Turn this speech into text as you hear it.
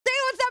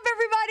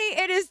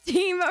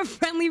Team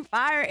Friendly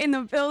Fire in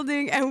the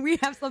building, and we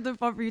have something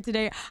fun for you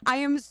today. I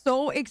am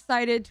so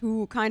excited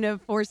to kind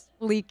of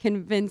forcefully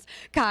convince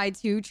Kai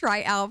to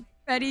try out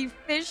Freddi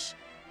Fish.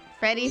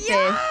 Freddi Fish.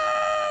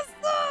 Yes!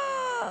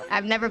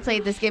 I've never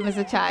played this game as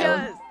a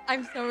child. Yes,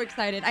 I'm so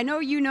excited. I know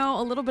you know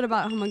a little bit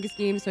about Humongous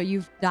Games, so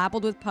you've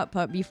dabbled with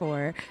putt-putt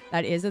before.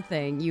 That is a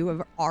thing.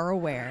 You are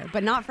aware,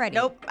 but not Freddi.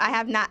 Nope, I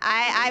have not.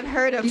 I've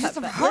heard of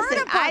putt-putt.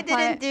 Listen, I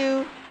didn't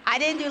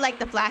do like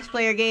the Flash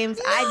player games.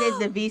 No. I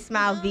did the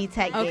V-Smile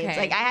V-Tech games.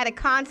 Like I had a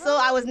console.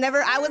 I wasn't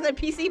a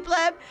PC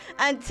pleb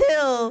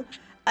until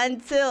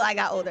I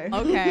got older.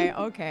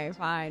 Okay,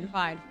 fine.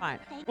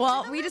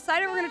 Well, we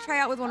decided we're going to try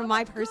out with one of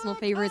my personal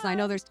favorites. I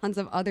know there's tons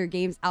of other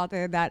games out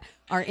there that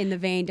are in the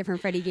vein,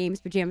 different Freddi games,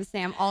 Pajama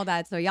Sam, all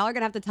that. So y'all are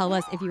going to have to tell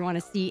us if you want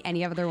to see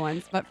any other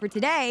ones. But for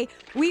today,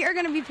 we are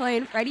going to be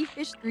playing Freddi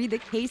Fish 3, The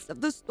Case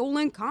of the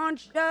Stolen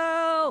Conch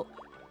Shell.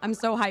 I'm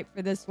so hyped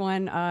for this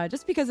one,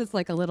 just because it's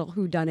like a little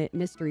whodunit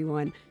mystery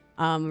one.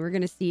 We're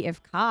going to see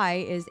if Kai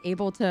is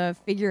able to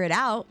figure it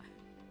out.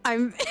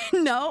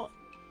 No.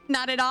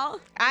 Not at all.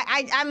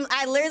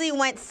 I literally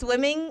went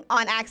swimming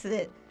on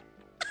accident.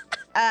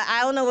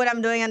 I don't know what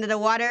I'm doing under the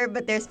water,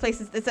 but there's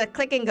places. It's a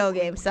click and go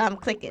game, so I'm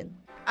clicking.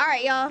 All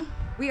right, y'all.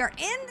 We are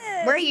in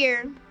this. We're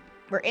here.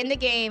 We're in the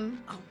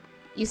game. Oh.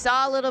 You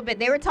saw a little bit.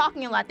 They were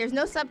talking a lot. There's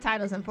no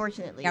subtitles,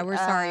 unfortunately. Yeah, we're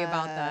sorry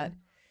about that.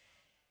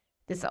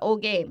 This is an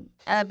old game.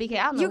 BK,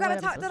 I don't know. You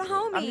gotta talk to the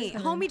homie.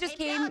 Homie just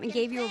came and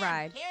gave you a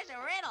ride. Here's a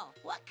riddle.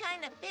 What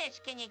kind of fish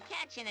can you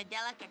catch in a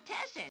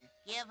delicatessen?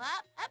 Give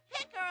up a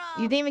pickerel.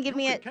 You didn't even give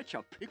me a... catch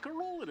a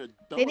pickerel in a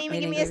They didn't even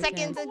give me a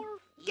second to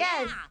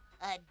guess.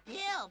 Yeah, a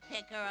dill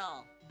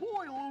pickerel.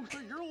 Boy, Luther,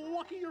 you're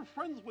lucky you're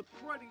friends with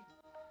Freddi.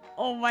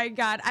 Oh my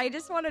God. I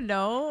just want to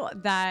know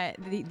that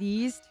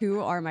these two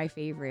are my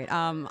favorite.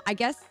 I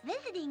guess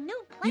Visiting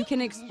new places you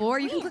can explore.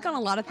 You can click on a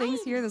lot of things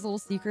here. There's little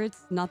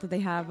secrets. Not that they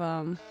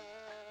have...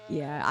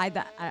 Yeah,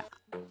 I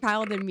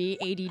child in me,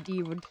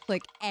 ADD, would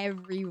click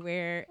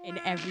everywhere in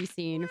every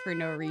scene for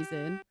no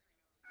reason.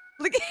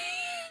 Look.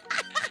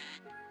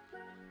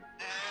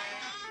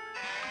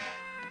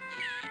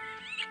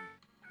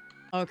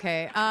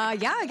 Okay.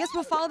 Yeah, I guess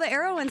we'll follow the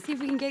arrow and see if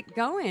we can get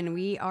going.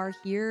 We are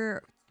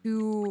here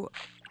to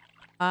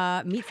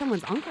meet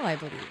someone's uncle, I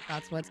believe.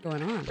 That's what's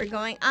going on. We're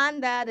going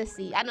on that to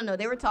see. I don't know.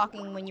 They were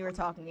talking when you were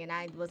talking, and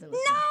I wasn't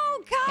listening.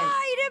 No,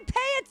 Kai, you didn't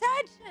pay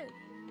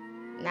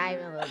attention. Not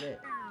even a little bit.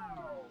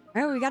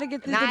 All right, we got to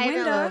get through the window. Not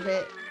even a little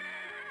bit.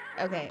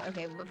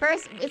 Okay. But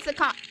first, it's a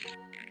conch.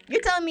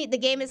 You're telling me the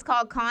game is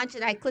called Conch,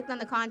 and I clicked on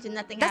the conch and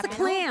nothing happened? That's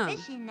a clam.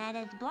 Fishing net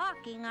is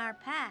blocking our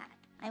path.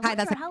 Hi,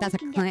 that's a clam. That's a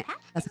clam.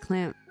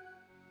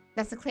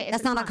 That's a clam.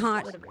 That's not a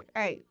conch. All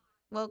right.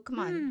 Well, come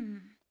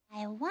on.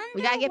 I wonder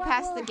we gotta get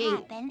past the gate.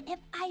 Happen if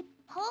I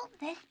pull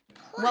this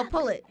plug. Well,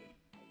 pull it.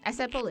 I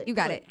said pull it. You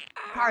got it.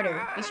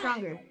 Harder. Be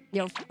stronger.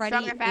 Yo,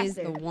 Freddi is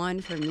the one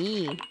for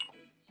me.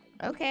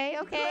 Okay.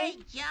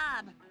 Great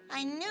job.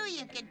 I knew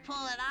you could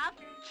pull it off.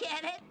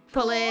 Get it?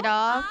 Pull it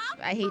off.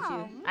 I hate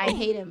you. I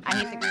hate him. I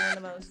hate the green one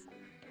the most.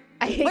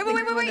 I hate the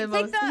green one the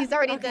most. He's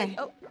already done.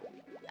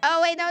 Oh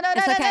wait, no.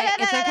 It's okay.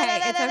 It's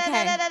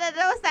okay.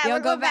 No, stop. Yo, We're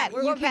go going back. back. We're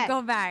You going can back.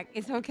 go back.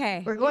 It's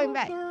okay. We're going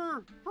back.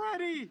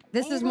 Freddi.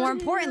 This is more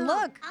important.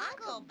 Look.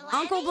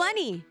 Uncle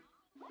Blenny.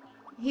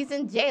 He's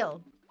in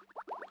jail.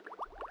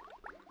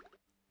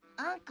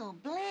 Uncle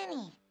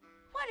Blenny.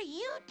 What are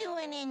you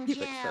doing in He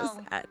jail? looks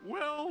so sad.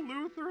 Well,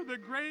 Luther, the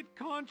great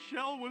conch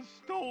shell was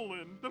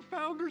stolen. The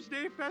Founders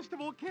Day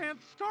Festival can't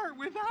start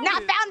without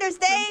Not it. Founders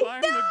Day.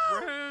 No!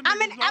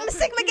 I'm a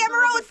Sigma Gamma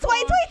Rho. It's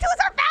 2022.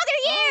 It's our founder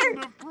year.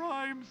 I'm the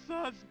prime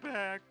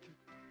suspect.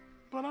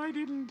 But I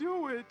didn't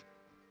do it.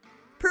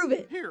 Prove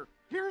it.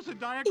 Here's a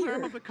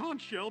diagram of the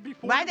conch shell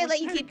before. Why'd they let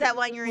you keep that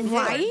when you're in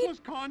jail? Right?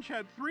 This conch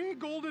had 3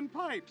 golden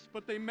pipes,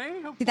 but they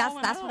may have See,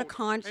 fallen that's what a out.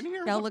 conch And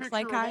here's shell a looks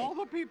like, picture of Kai. all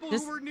the people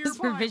Just- who were just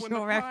for nearby visual when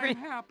the crime reference.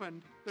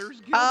 happened.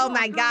 There's Oh Gil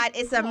my Barker, God,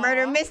 it's a Claw,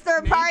 murder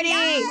mystery party!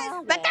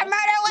 Nancy But the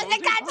murder was the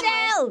Rosie conch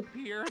shell! Perot,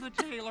 Pierre the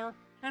tailor,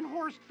 and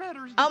Horst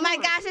Fetters. Oh my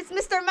gosh, it's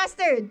Mr.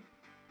 Mustard!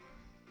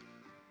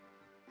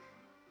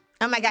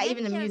 Oh my God,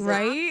 even the music.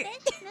 Right?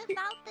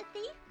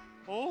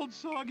 Old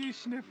Soggy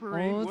Sniffer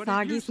ain't Old what it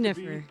Soggy used to be.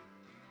 Sniffer.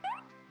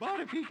 But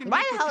if he can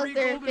Why get the hell three is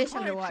there a golden fish pipes,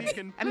 underwater? he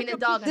can I mean, pick a up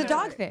dog The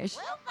underwater. dogfish.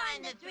 We'll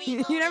find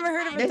the 3 You never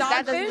heard of a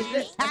That doesn't dogfish?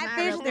 exist. That's not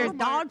Catfish? real. There's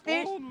My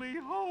dogfish? only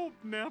hope,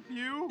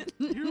 nephew.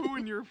 You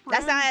and your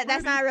That's friend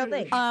not a real Freddi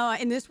thing.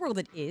 Fish. In this world,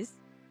 it is.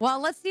 Well,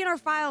 let's see in our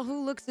file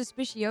who looks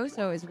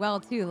suspicioso as well,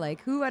 too.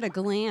 Like, who at a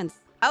glance?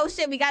 Oh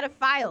shit, we got a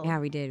file. Yeah,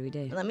 we did.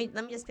 Let me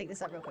just pick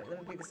this up real quick.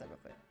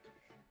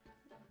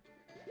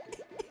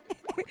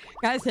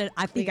 Guy said,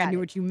 I think I got knew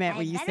it. what you meant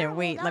when you I said, better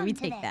wait, hold let me on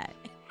to take this. that.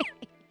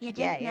 You just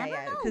Yeah, never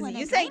know 'cause when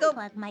you a say go-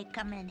 plug might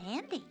come in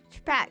handy.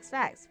 Facts.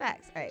 All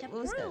right, To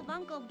what was good? prove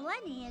Uncle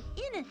Blenny is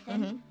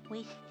innocent,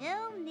 we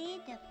still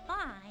need to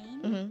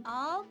find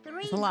all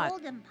 3 That's a lot.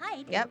 golden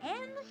pipes Yep.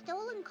 and the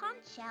stolen conch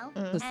shell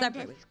So and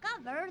separately.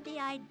 discover the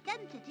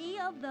identity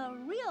of the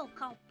real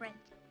culprit.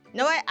 You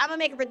know what? I'm gonna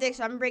make a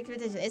prediction. I'm gonna break the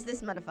prediction. It's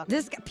this motherfucker.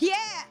 This guy, Pierre!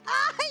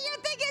 Ah, you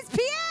think it's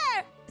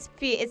Pierre! It's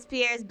It's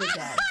Pierre's big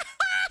dad.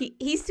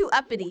 He's too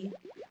uppity.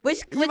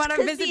 Which could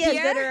be a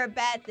good or a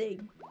bad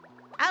thing.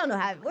 I don't know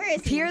how. Where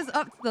is he? Pierre's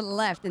up to the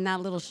left in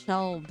that little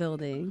shell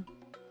building.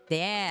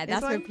 Yeah,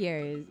 that's where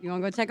Pierre is. You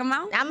want to go check him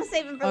out? I'm going to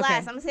save him for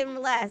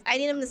last. I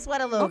need him to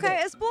sweat a little bit.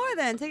 Okay, explore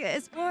then.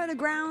 Explore the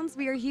grounds.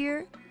 We are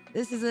here.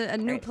 This is a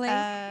new place.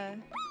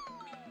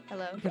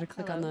 Hello. You gotta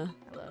click on the...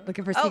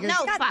 Looking for secrets.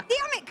 Oh, no, God fuck.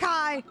 Damn it,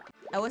 Kai.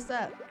 Oh, what's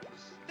up?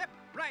 Step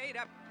right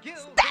up,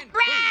 Step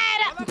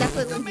right up! That's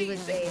what Lindsay was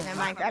saying in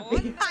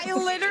Minecraft. I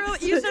literally...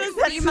 You should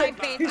have seen my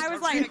face. I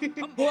was like,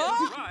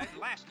 what?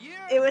 Last year,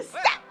 It was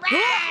step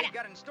right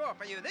got in store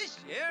for you this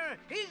year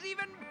is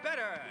even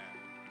better.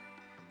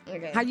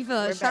 Okay. How you feel?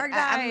 We're Shark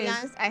back. guy. I'm be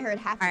honest, I heard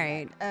half of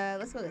Alright. it.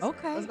 Let's go this way.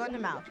 Okay. Let's go in the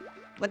mouth.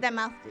 What that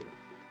mouth do?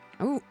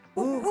 Ooh.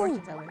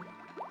 Fortune teller.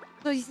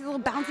 So you see the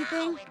little bouncy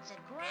thing? It's a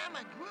grandma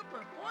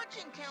grouper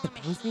fortune teller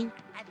bouncing? machine.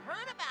 I've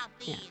heard about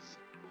these.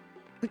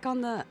 Yeah. Click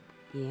on the...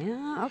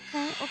 Yeah,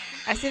 okay.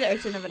 I see the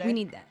urchin over there. We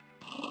need that.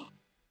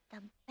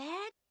 The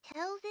bed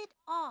tells it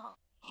all.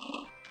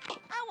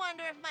 I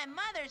wonder if my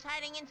mother's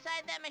hiding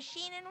inside that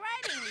machine and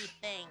writing these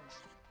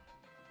things.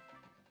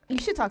 You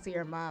should talk to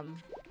your mom.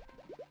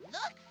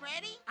 Look,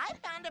 Freddy, I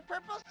found a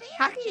purple sea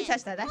How can you urchin.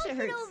 touch that? That shit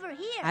Move it hurts. over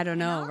here, I don't and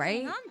know, I'll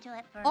right? hang on to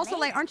it for Also,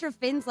 like, later. aren't your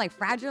fins, like,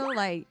 fragile?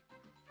 Like,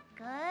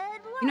 Good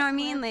work, you know what I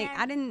mean? Like,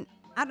 Luther.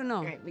 I don't know.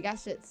 All right, we got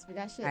shits.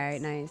 All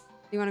right, nice.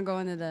 You want to go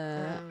into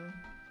the...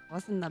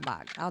 what's in the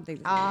box? I don't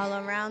think there's all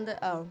around the...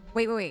 Oh.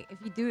 Wait. If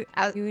you do it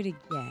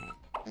again,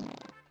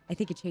 I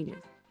think it changes.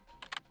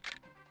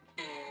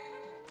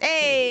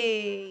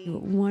 Hey! Do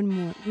it one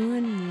more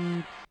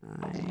time.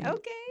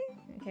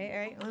 Okay, all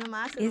right. Una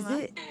más, Is una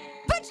más. it?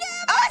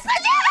 Pajama! Oh, it's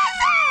Pajama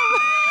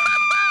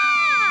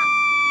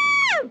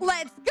Sam!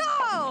 Let's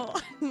go!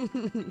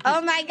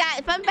 Oh my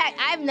god, fun fact,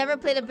 I've never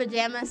played a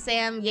Pajama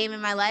Sam game in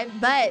my life,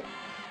 but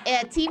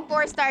Team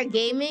 4-Star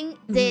Gaming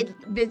did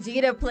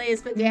Vegeta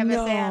plays Pajama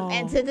Sam,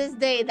 and to this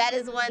day, that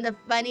is one of the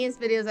funniest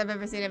videos I've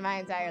ever seen in my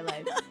entire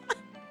life.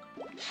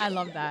 I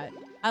love that.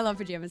 I love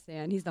Pajama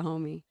Sam. He's the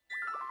homie.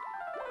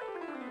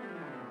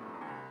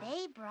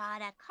 They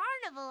brought a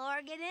carnival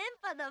organ in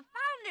for the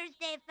Founders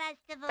Day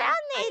Festival.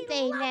 Founders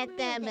Day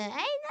Festival.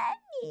 I love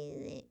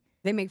music.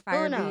 They make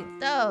fire Uno, beats.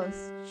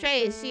 dos,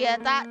 tres, she a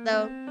thought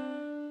though.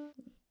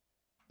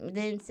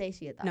 Didn't say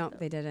she a thought No, though.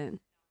 they didn't.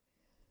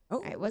 Oh,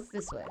 All right, what's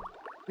this way?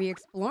 we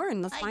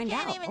exploring. Let's find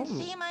out. I can't even Oh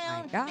see my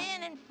own God.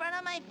 fin in front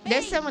of my face.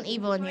 There's someone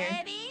evil in here.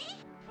 Freddy?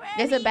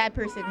 There's a bad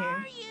person where here.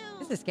 are you?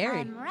 This is scary.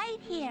 I'm right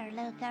here,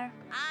 Luther.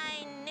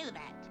 I knew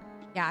that.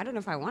 Yeah, I don't know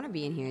if I want to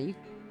be in here.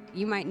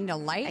 You might need a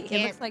light. I It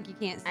can't- looks like you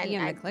can't see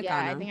him to click on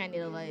I him. think I need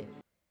a light.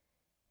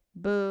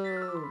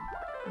 Boo.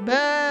 Boo.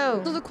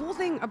 So the cool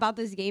thing about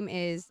this game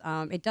is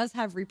it does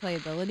have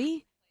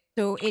replayability.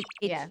 So it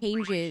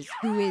changes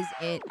who is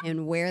it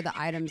and where the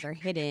items are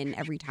hidden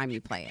every time you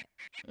play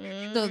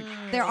it. So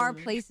there are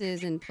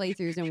places and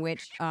playthroughs in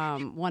which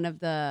one of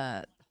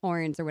the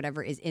horns or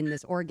whatever is in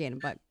this organ,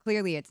 but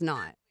clearly it's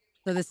not.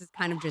 So this is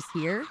kind of just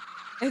here,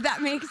 if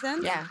that makes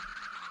sense. Yeah.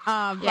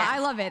 But I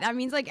love it. That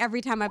means like every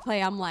time I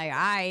play, I'm like, all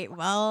right,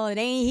 well, it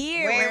ain't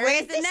here.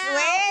 Where's it this? now?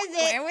 Where is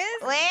it? Where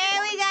is it?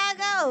 Where we gotta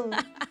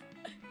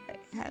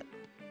go?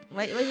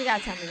 What you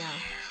gotta tell me now?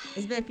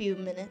 It's been a few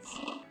minutes.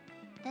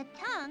 The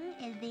tongue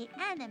is the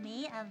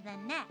enemy of the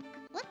neck.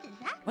 What does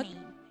that What?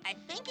 mean? I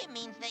think it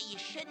means that you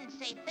shouldn't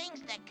say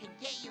things that could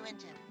get you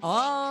into big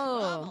Oh.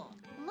 trouble.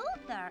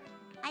 Luther,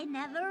 I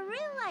never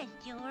realized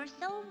you were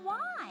so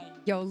wise.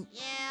 Yo,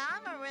 Yeah,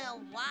 I'm a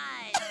real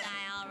wise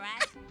guy, all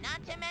right.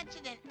 Not to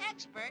mention an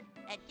expert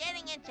at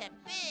getting into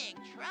big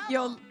trouble.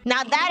 yo,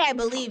 Now that I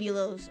believe you,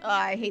 Los. Oh,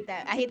 I hate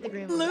that. I hate the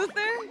green one.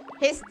 Luther?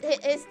 His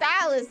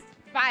style is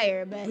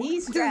fire, but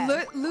he's Dude,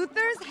 strapped.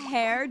 Luther's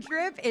hair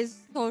drip is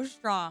so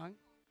strong.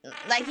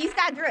 Like he's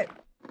got drip.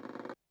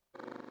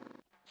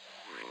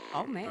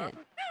 Oh, man.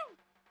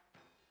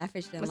 That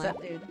fish didn't What's laugh.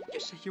 up, dude? You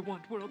say you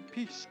want world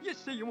peace. You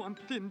say you want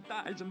thin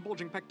thighs and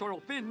bulging pectoral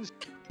fins.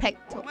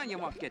 Pectoral. Well, you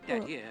won't get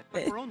that here.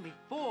 But for only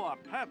 4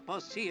 purple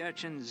sea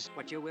urchins,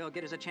 what you will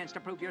get is a chance to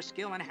prove your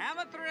skill and have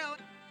a thrill.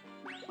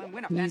 When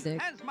win a Music.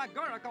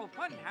 phantasmagorical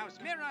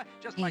funhouse mirror,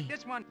 just like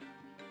this one.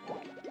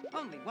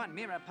 Only 1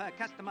 mirror per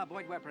customer.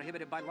 Void where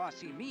prohibited by law.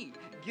 See me,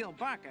 Gil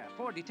Barker,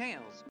 for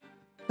details.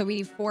 So we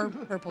need 4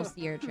 purple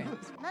sea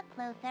urchins. Look,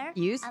 Luther.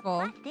 Useful.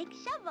 A plastic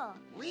shovel.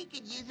 We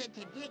could use it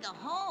to dig a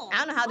hole. I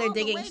don't know how they're all the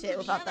digging way shit to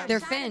without the them. other They're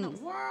side of the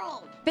fins.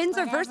 world. Fins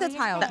are Whatever you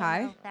versatile, say,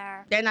 Kai.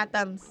 Luther. They're not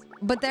thumbs.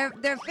 But they're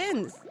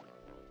fins.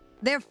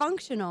 They're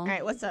functional. All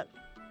right, what's up?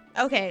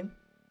 Okay.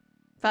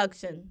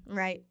 Function,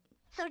 right?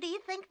 So do you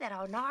think that a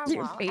Your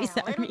narwhal and face a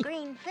at little me.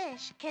 green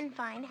fish can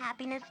find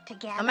happiness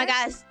together? Oh my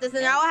gosh, does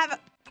the narwhal have a...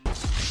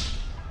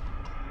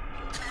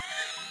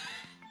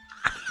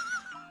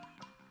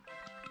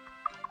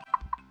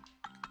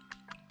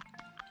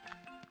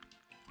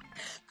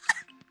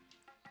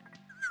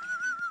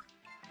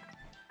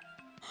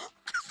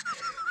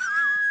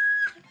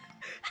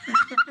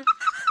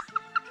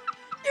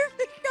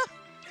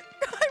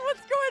 God,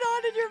 what's going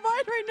on in your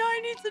mind right now?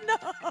 I need to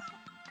know.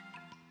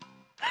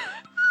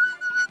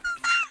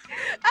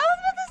 I was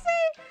about to say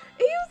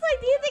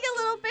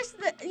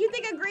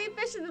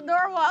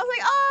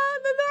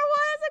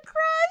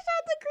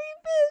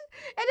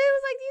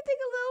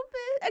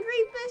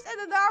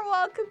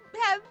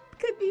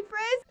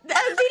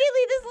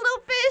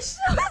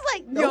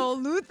Yo,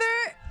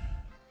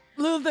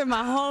 Luther,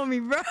 my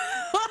homie, bro.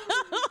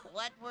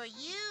 What were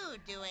you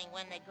doing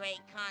when the great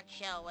conch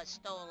shell was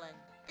stolen?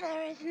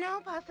 There is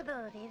no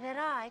possibility that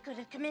I could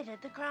have committed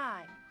the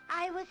crime.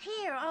 I was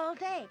here all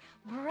day,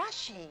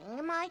 brushing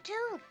my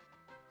tooth.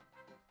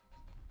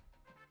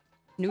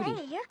 Snooty.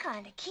 Hey, you're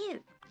kind of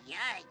cute.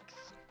 Yikes.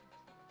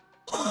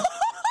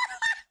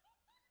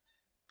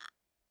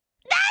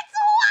 That's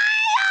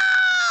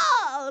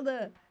wild!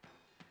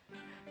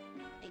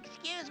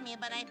 Excuse me,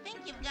 but I think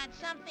you've got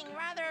something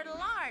rather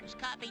large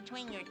caught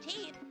between your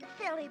teeth.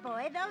 Silly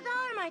boy, those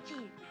are my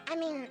teeth. I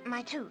mean,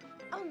 my tooth.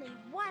 Only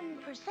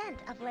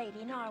 1% of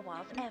lady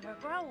narwhals ever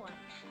grow one,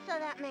 so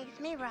that makes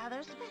me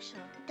rather special,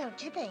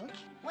 don't you think?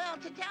 Well,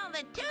 to tell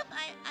the truth,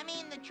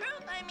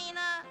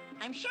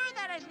 I'm sure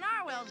that as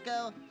narwhals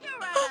go, you're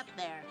right up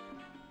there.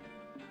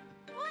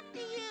 What do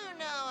you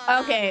know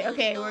about Okay, who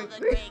okay, stole we're- the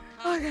great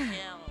conch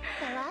shell?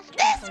 The last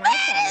This person I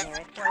man saw is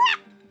there crap!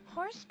 was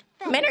Horst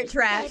Men are Feathers,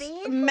 trash. baby.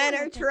 It's Men are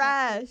wonderful.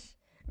 trash.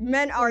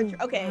 Men are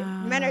okay.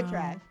 Men are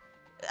trash.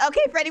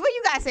 Okay, Freddy, what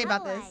you guys say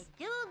about this? I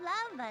do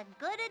love a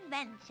good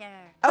adventure.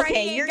 Freddie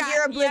Okay, ain't you're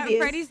got- oblivious. Yeah,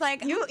 Freddie's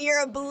like,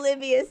 You're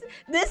oblivious.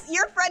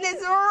 Your friend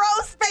is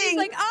roasting. He's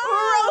like,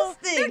 oh,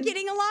 roasting. they're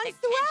getting along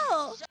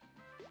swell.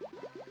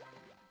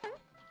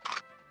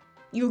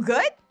 You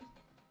good?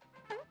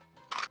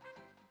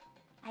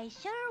 I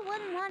sure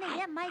wouldn't want to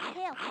get my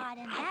tail caught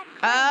in that.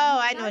 Oh,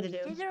 I know what to do.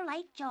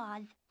 Scissor-like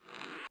jaws.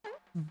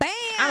 Bam!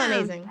 I'm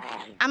amazing.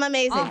 I'm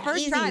amazing. Oh,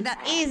 first Easy. try,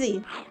 that-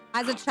 Easy.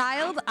 As a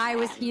child, I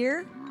was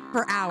here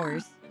for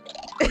hours.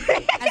 As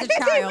a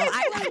child,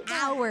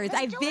 hours.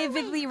 I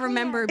vividly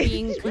remember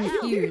being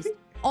confused.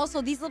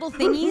 Also, these little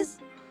thingies,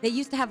 they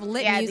used to have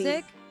lit Yeah,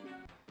 music.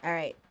 All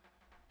right.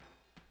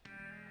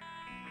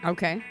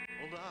 Okay.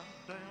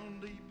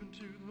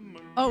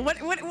 Oh, what,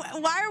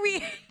 why are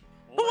we,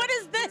 what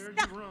is this?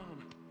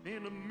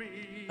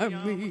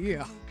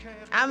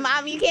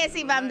 You can't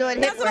see, but I'm doing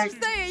hip That's what I'm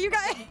work. saying.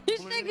 You're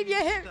shaking your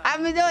hip.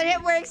 I'm doing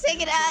hip work,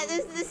 shaking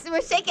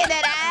we're shaking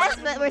that ass,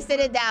 but we're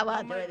sitting down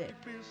while doing it.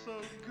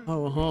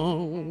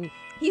 Oh,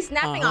 He's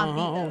snapping off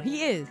beat, though.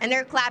 he is. And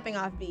they're clapping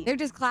off beat. They're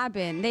just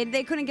clapping.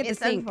 They couldn't get It's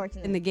the sync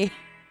unfortunate. in the game.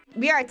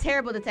 We are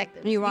terrible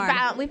detectives. You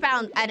are. We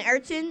found an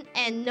urchin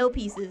and no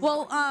pieces.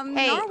 Well,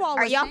 Hey, Narwhal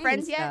are was y'all saying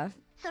friends yet? stuff.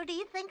 So do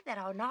you think that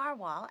a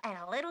narwhal and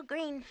a little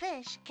green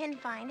fish can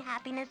find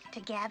happiness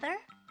together?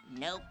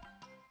 Nope.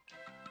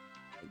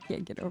 I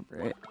can't get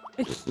over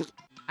it.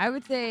 I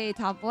would say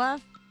top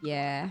left.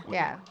 Yeah.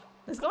 Yeah.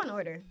 Let's go in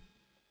order.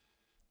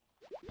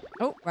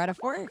 Oh, right a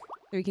fork.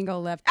 So we can go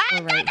left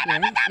or right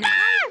here.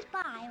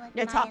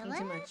 You're talking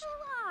too much.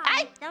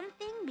 I-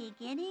 Something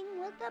beginning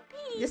with a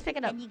P. Just pick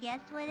it up. Can you guess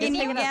what Just it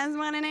pick is? it up. guys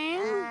want an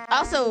name?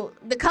 Also,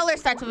 the color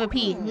starts with a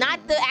P,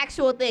 not the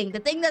actual thing. The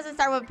thing doesn't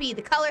start with a P.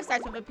 The color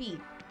starts with a P.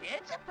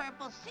 It's a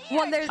purple sea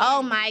Well, there's.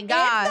 Oh my It's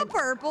God. the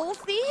purple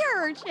sea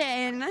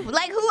urchin.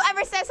 Like,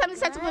 whoever says something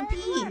starts with a Good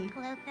P? work,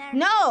 Luther.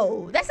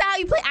 No, that's not how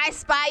you play I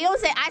Spy. You don't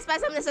say I Spy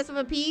something that starts with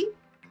a P.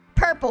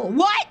 Purple.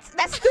 What?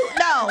 That's stupid.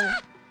 No.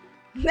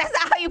 That's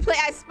not how you play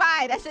I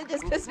Spy. That shit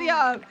just pissed me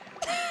off.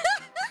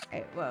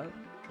 Okay, well,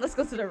 let's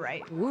go to the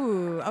right.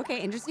 Ooh, okay,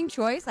 interesting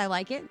choice. I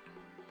like it.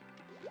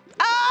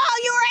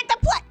 Oh, you were at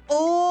the play.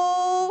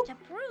 Oh. To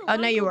prove Oh,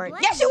 no, you Uncle weren't.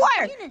 Glenn Yes, you was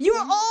were. innocent, You were.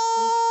 we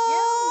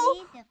still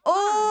need to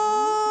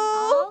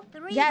Oh. find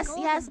all three Yes,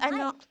 golden yes, I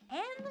know. pipes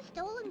and the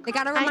stolen They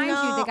gotta coin. remind you.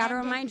 know. They gotta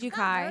And remind you,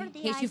 discover Kai, in the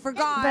case you identity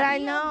forgot. But I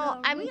of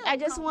know. the real I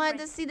just wanted to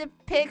culprit. see the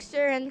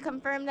picture and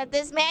confirm that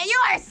this man, you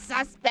are a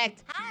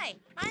suspect. Hi,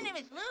 my name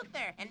is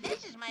Luther, and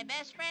this is my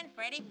best friend,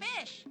 Freddi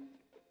Fish.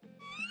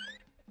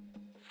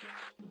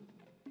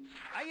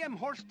 I am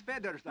Horst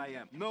Feathers, I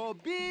am. No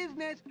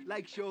business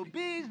like show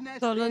business.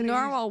 So the ladies.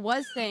 Narwhal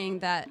was saying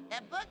that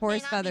That book Horse may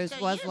not be feathers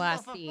so was useful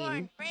last for seen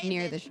foreign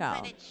near the phrases, shell.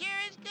 But it sure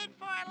is good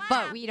for a laugh.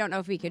 But we don't know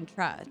if we can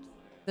trust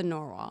the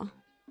Narwhal.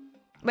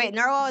 Wait,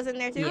 Narwhal was in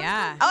there too?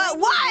 Yeah. Oh,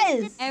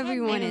 it was!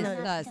 Everyone is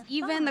notice. sus.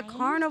 Even the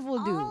carnival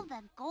All dude.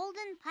 the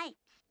golden pipes.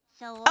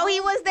 So Oh, he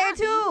was there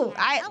too.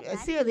 help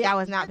us. Seriously, I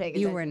was not paying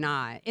You attention. were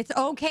not. It's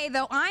okay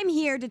though. I'm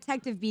here,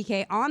 Detective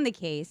BK, on the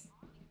case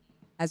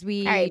as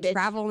we All right, bitch.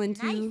 travel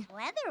into. Nice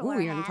weather Ooh,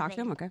 we're you're gonna talk to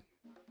having. him? Okay.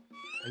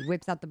 He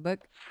whips out the book.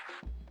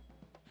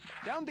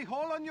 Down the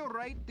hall on your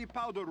right, the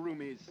powder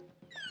room is.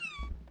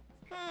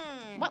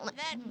 What?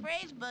 That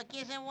phrase book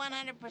isn't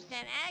 100%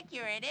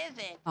 accurate, is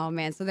it? Oh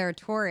man, so they're a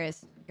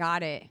tourist.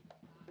 Got it.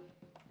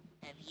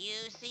 Have you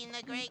seen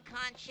the great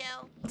conch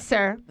shell?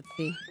 Sir. Let's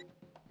see.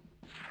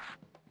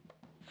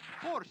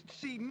 Horst,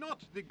 see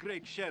not the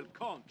great shell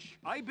conch.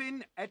 I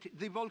been at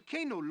the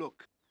volcano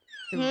look.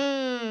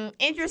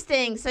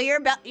 Interesting. So your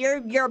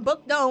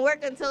book don't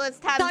work until it's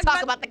time to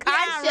talk about the conch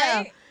yeah,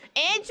 shell. right?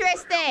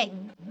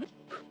 Interesting.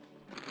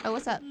 Oh,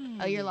 what's up?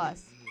 Oh, you're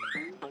lost.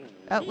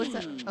 Oh, what's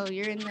up? Oh,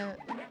 you're in the.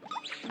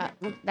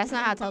 That's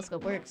not how a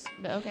telescope works.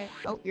 But okay.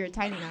 Oh, you're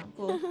tiny now.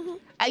 Cool.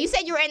 You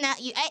said you were in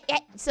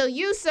the. So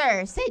you,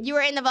 sir, said you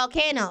were in the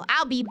volcano.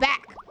 I'll be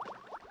back.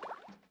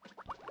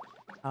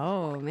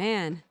 Oh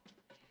man.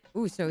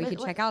 Ooh, so we Wait, could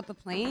what? check out the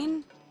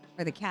plane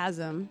or the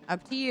chasm.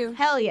 Up to you.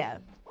 Hell yeah.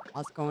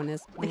 Let's go in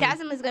this The plane.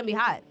 chasm is gonna be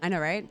hot. I know,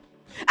 right?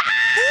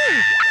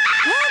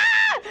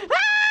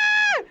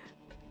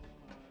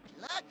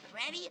 Look,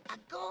 Freddy, a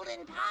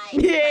golden pipe.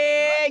 Yeah, But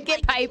it looks get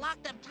like pipe. it's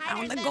locked up tighter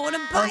Found the than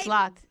golden a- Oh, it's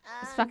locked.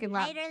 It's fucking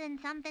locked. Tighter than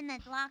something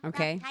that's locked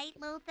Okay. up tight,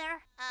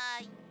 Luther?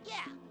 Yeah.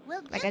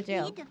 We'll Like just a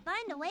jail. need to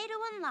find a way to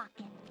unlock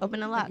it. Open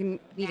the I lock. can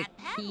need a That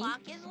key.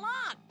 padlock is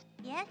locked.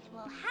 Yes,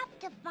 we'll have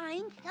to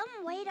find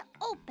some way to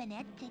open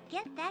it to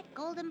get that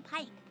golden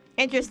pipe.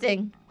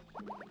 Interesting.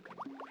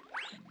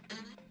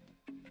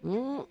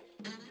 Mm.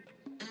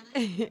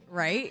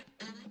 Right?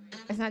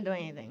 It's not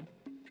doing anything.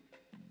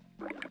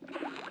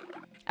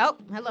 Oh,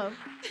 hello.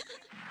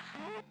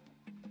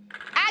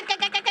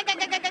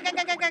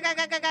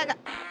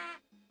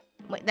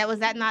 Wait, was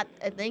that not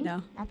a thing?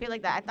 No. I feel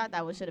like that. I thought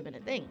that should have been a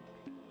thing.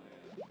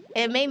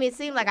 It made me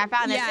seem like I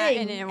found a thing,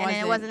 and it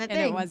then it wasn't a thing.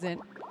 And it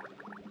wasn't.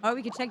 Oh,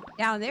 we could check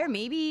down there.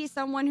 Maybe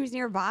someone who's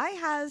nearby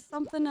has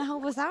something to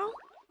help us out.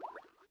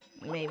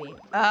 Maybe.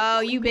 Oh,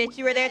 you bitch!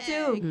 You were there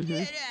too. Mhm.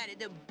 Get out of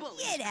the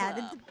bully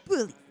club.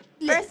 bully.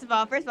 First of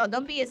all,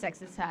 don't be a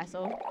sexist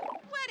asshole.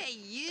 What do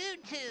you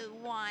two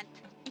want?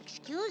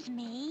 Excuse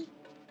me,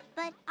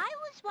 but I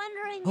was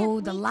wondering Oh,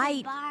 if the we could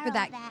light for borrow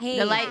that cave.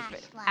 The light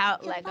flashlight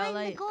out to like a find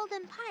light. the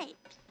golden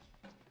pipes.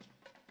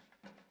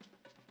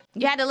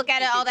 You had to look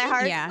at it all that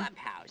hard. Yeah.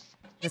 Clubhouse.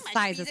 To It must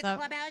size be us the up.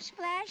 clubhouse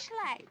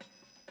flashlight.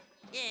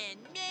 And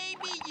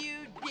maybe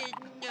you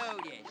didn't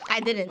notice. I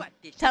didn't. But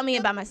this Tell is me the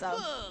about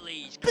myself.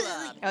 Bullies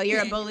Club. Oh, you're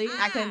a and bully?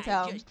 I couldn't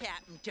tell. just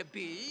happen to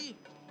be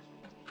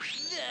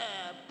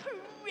the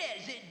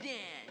president.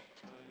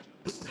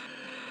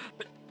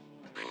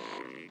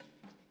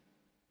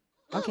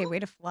 Okay, way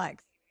to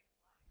flex.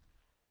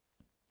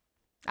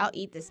 I'll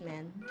eat this,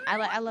 man.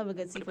 I love a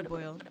good seafood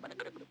boil.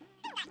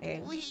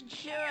 Okay. We'd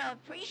sure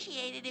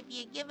appreciate it if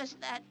you give us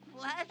that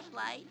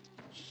flashlight.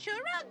 Sure,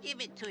 I'll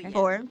give it to you.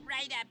 4.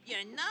 Right up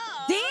your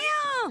nose.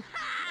 Damn!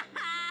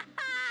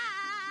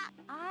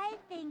 I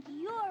think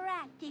you're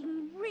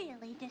acting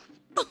really despicably.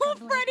 Oh,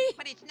 Freddy!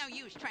 But it's no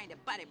use trying to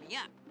butter me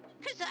up,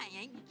 because I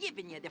ain't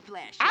giving you the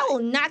flashlight. I will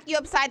knock you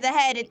upside the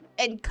head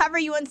and cover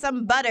you in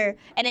some butter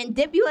and then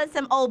dip you in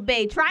some Old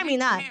Bay. Try me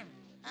not.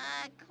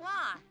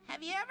 Claw,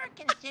 have you ever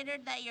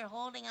considered that you're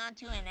holding on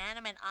to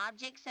inanimate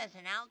objects as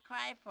an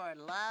outcry for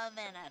love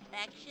and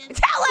affection?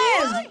 Tell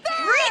him!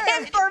 Read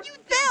him for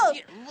filth!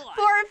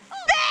 For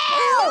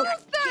filth!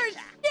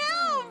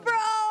 Chill, bro!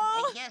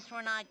 I guess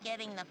we're not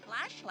getting the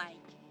flashlight.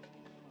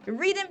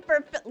 Read him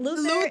for filth.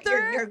 Luther,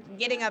 Luther? You're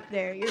getting up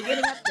there. You're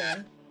getting up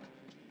there.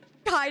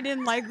 I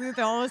didn't like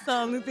Luther. All of a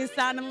sudden, Luther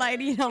sounding like,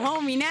 you know,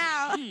 homie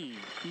now.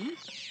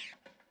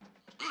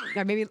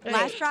 Or maybe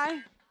last try?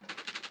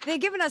 They're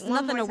giving us One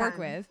nothing to more work time.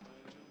 with.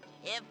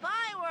 If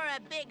I were a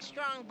big,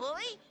 strong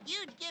bully,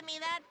 you'd give me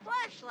that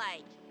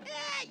flashlight.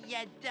 You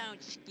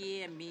don't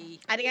scare me.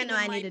 I think I know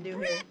what I Even need to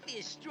my do breath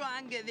is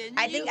stronger than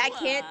I think you I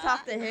can't are.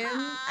 talk to him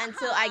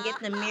until I get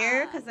the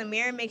mirror, because the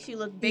mirror makes you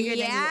look bigger than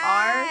you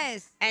are.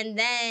 Yes! And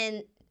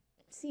then,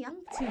 see, I'm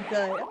too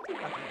good.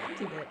 I'm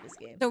too good at this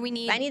game. So we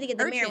need But I need to get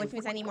the mirror, which urchins.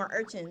 means I need more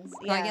urchins.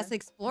 So I guess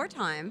explore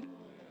time.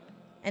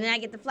 And then I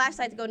get the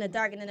flashlight to go in the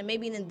dark, and then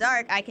maybe in the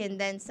dark I can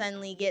then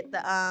suddenly get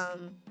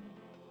the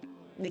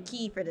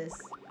key for this.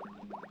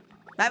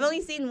 I've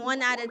only seen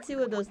 1 out of 2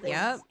 of those things.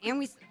 Yep.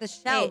 And the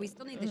shell. Hey, We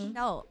still need the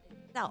shell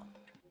itself.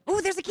 Oh,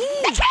 there's a key!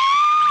 The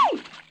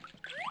key!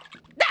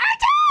 The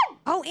urchin!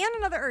 Oh, and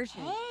another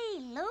urchin. Hey,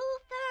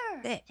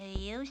 Luther. Sit. Do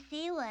you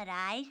see what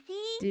I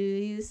see? Do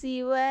you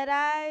see what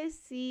I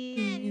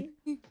see?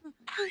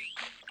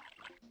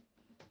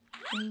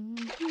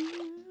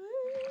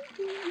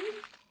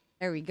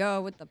 There we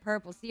go with the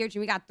purple sea urchin.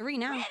 We got 3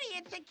 now. Freddy,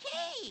 it's a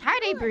key. How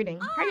are they breeding?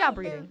 How y'all Hi,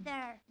 breeding?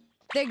 Luther.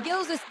 Their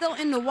gills are still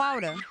in the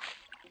water.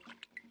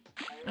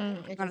 We're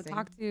gonna Interesting.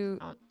 talk to.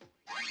 Oh.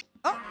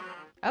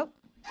 Oh. Oh.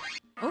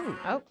 Oh.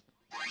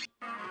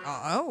 Oh,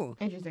 Oh.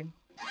 interesting.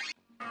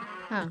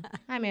 Huh.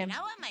 Hi, You ma'am.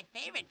 know what my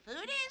favorite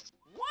food is?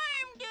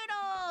 Worm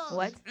doodles.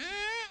 What?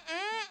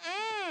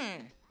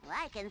 Well,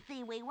 I can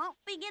see we won't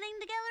be getting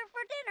together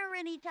for dinner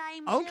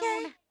anytime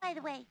Okay. soon. By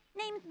the way,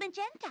 name's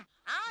Magenta.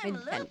 I'm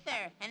Magenta.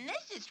 Luther, and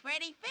this is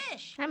Freddy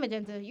Fish. Hi,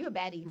 Magenta. You a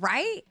baddie.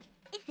 Right?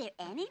 Is there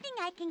anything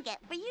I can get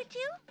for you two?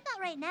 Not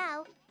right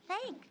now.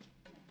 Thanks.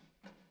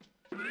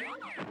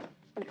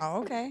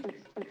 Oh, okay.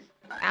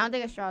 I don't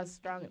think a straw is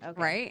strong.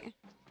 Okay. Right?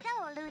 So,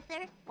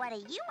 Luther, what do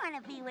you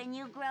want to be when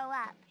you grow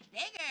up?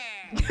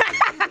 Bigger.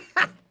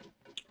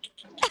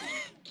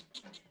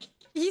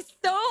 He's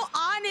so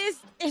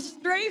honest and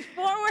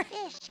straightforward.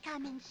 Fish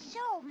come in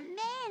so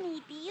many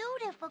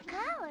beautiful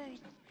colors.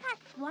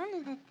 That's one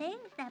of the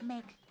things that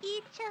makes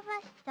each of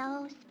us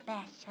so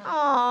special.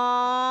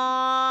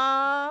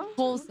 Aww.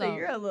 Wholesome. Luther,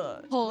 you're a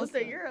little. Wholesome.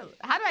 Luther, you're a.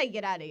 How do I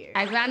get out of here?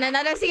 I found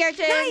another sea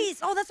urchin. Nice.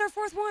 Oh, that's our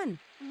 4th one.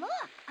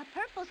 Look, a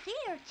purple sea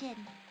urchin.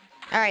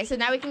 All right, so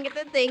now we can get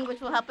the thing, which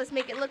will help us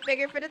make it look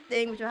bigger for the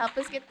thing, which will help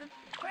us get the.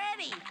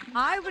 Freddy.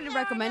 I how would come there are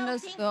recommend no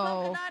us, pink though,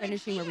 polka dotted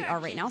finishing where we sea are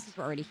right now urchins? since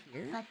we're already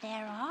here. But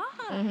there are.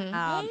 Mhm. They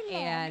live in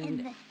And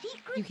the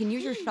secret you can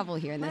use your sea, shovel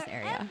here in this where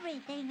area.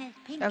 Everything is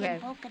pink Okay.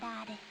 and polka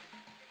dotted.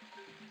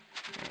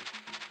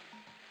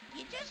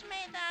 just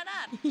made that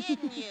up,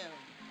 didn't you?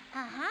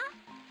 Uh-huh.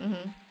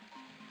 Mm-hmm.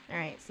 All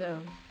right, so.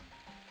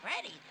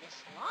 Freddy, this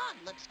log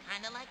looks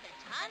kind of like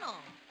a tunnel.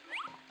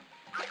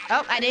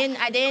 Oh, I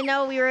didn't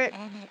know we were.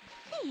 And it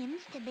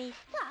seems to be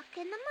stuck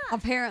in the mud.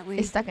 Apparently.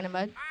 It's stuck in the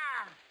mud.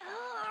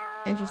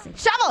 Ah. Interesting.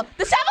 Shovel!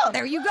 The shovel!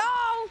 There you go.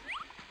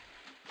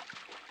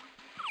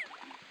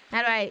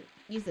 How do I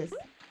use this?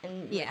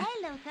 And Yeah.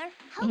 Hey, Luther,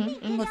 help me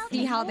get Let's out see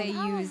the how whole they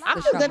hall use log. I'm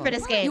the too good shovel. for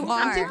this game. You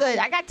I'm too are. good.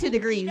 I got 2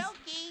 degrees.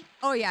 Okie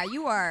Oh yeah,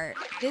 you are.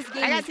 This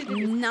game got is to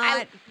do this.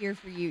 not here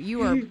for you.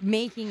 You are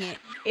making it.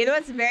 You know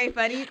what's very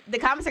funny? The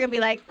comments are gonna be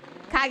like,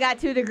 Kai got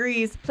 2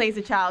 degrees, plays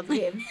a child's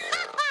game.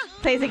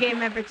 Plays a game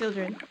meant for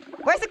children.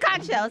 Where's the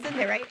conch shell? It's in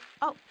there, right?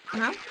 Oh,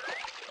 huh?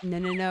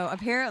 No.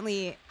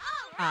 Apparently,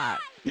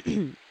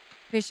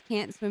 fish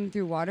can't swim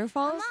through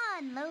waterfalls.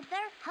 Come on, Luther,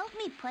 help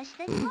me push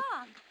this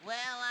log. Well,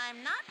 I'm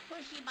not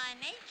pushy by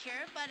nature,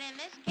 but in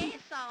this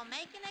case, I'll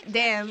make an exception.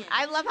 Damn,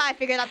 I love how I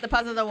figured out the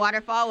puzzle of the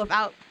waterfall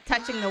without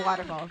touching the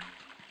waterfall.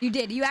 You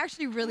did. You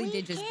actually really We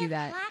did just do can't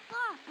that. slack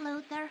off,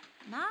 Luther.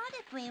 Not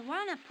if we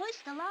want to push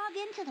the log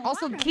into the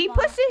Also, waterfall. Keep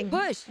pushing.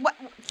 Push. What?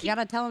 You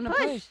gotta tell him to Push.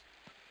 push.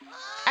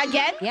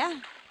 Again? Yeah.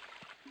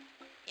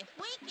 If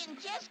we can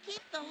just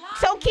keep the log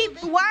So keep.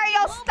 moving, Why are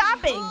y'all we'll be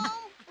stopping?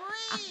 home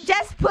free.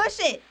 Just push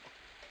it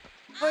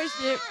Push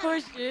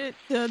it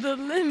to the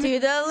limit. to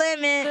the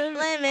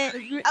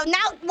limit. Oh,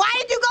 now why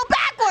did you go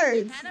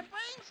backwards? Had a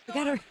We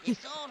gotta, brainstorm.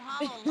 This old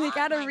hollow we log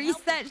gotta might help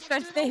reset us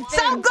stretch push they the fins.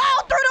 So go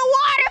through the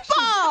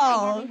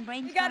waterfall.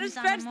 We gotta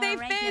stretch they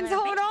fins.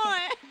 Hold on.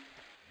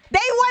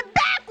 They went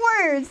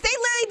backwards. They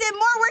literally did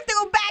more work to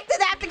go back than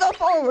they have to go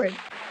forward.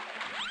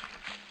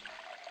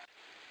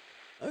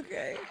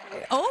 Okay.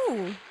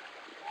 Oh.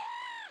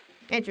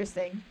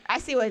 Interesting. I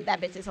see what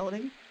that bitch is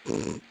holding.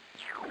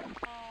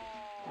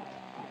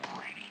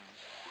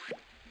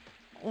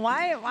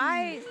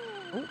 Why?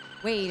 Oh,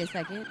 wait a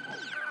second.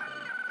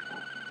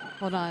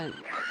 Hold on.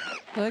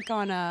 Click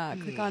on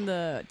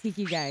the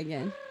tiki guy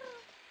again.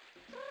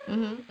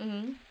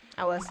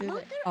 I was too.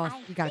 Luther, Oh,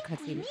 I you gotta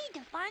think we cutscene it. need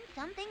to find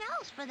something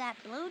else for that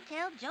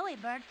blue-tailed joey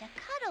bird to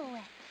cuddle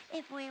with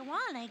if we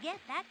want to get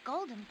that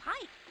golden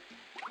pipe.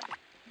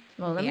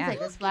 Well, let me Yeah. take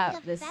this Look, flap.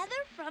 it's a This.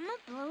 feather from a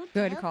blue-tailed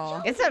Good call.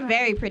 joey It's a bird.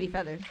 very pretty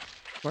feather.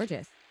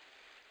 Gorgeous.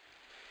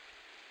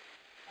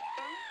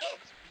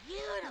 It's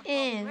beautiful,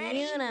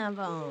 Freddy.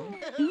 Beautiful.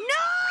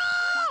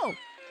 No!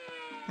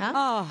 Huh?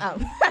 Oh, Oh.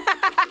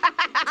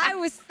 I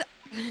was.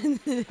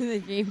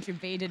 The game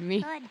debated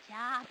me. Good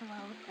job,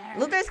 Luther.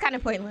 Luther's kind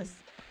of pointless.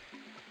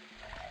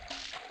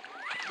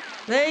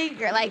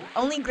 Like,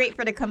 only great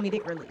for the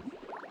comedic relief.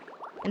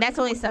 And that's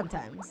only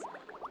sometimes.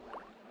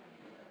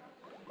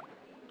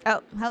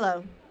 Oh,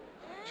 hello.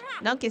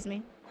 Don't kiss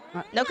me.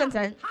 No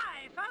consent.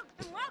 Hi,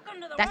 folks, and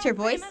welcome to the That's your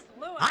voice? world-famous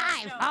Luau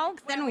Hi, Show,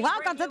 folks, where and we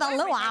welcome bring to you the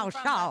everything Luau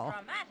from Show.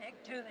 The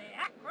dramatic to the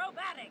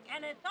acrobatic,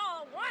 and it's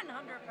all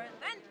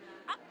 100%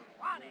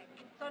 aquatic.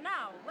 So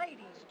now,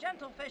 ladies,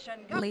 gentlefish,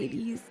 and guppies,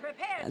 Ladies,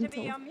 prepare to be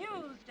gentle-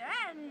 amused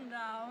and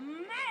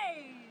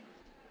amazed.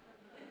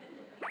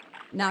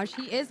 Now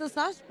she is a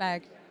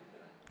suspect.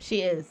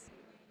 She is.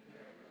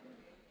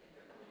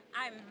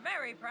 I'm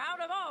very proud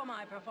of all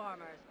my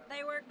performers.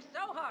 They worked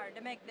so hard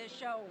to make this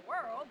show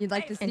world You'd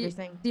like to see,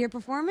 Interesting. see your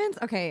performance?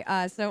 Okay,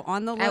 so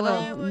on the I will.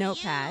 little Where were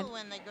notepad, you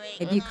when the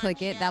great if you conch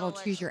click it, that'll shell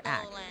was choose your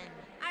act. stolen?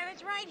 I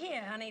was right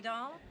here, honey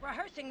doll,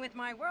 rehearsing with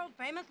my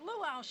world-famous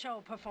Luau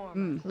Show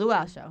performance.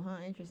 Luau show, huh?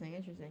 Interesting.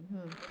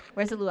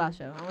 Where's the luau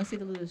show? I want to see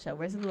the luau show.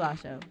 Where's the luau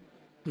show?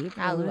 Keep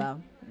Ah, going. luau.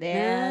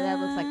 There, that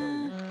looks like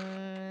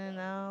a.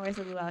 No, where's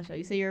the luau show?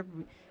 You say you're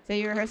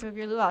rehearsing with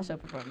your luau show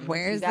performance.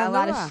 Where's you got the a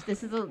lot luau? Of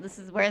this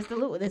is where's the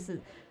luau? This is.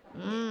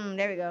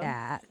 There we go.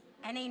 That.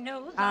 Any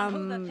news on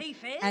who the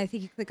thief is? I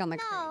think you click on the.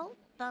 No,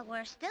 but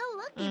we're still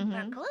looking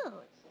for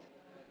clues.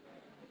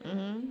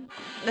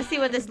 Let's see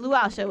what this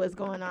luau show is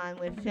going on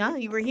with. Huh?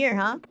 You were here,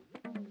 huh?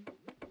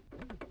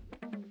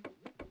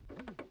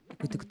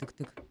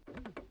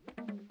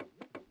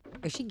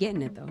 Is she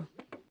getting it though?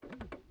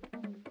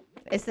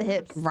 It's the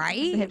hips. It's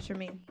Right? the hips for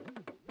me.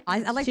 I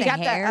like She the got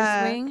hair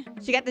the swing.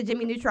 She got the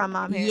Jimmy Neutron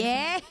mom hair.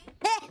 Yeah.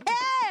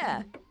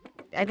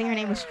 I think her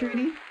name was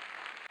Trudy.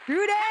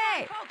 Rudy.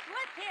 Folks,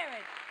 let's hear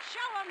it.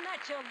 Show 'em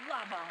that you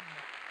love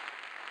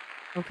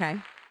 'em. Okay.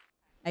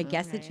 I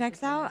guess it Okay,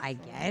 checks out. I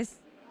guess.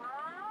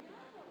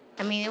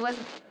 I mean, it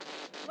wasn't.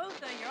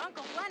 Luther, your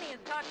Uncle Plenty has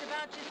talked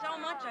about you so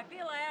much, I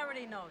feel I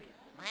already know you.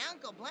 My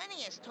Uncle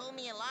Plenty has told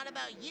me a lot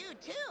about you,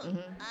 too. Mm-hmm.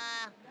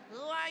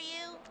 Who are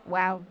you?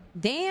 Wow.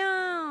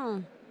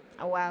 Damn.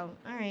 Oh wow.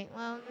 All right.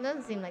 Well, it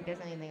doesn't seem like there's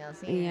anything else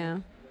here. Yeah.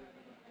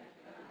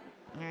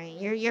 All right.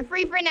 You're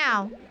free for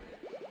now.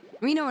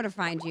 We know where to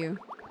find you.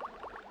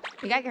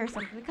 You gotta get her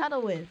something to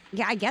cuddle with.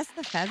 Yeah, I guess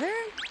the feather?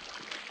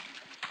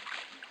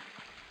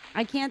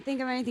 I can't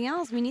think of anything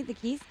else. We need the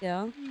key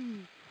still.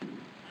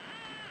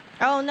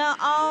 Oh no.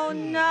 Oh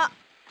no.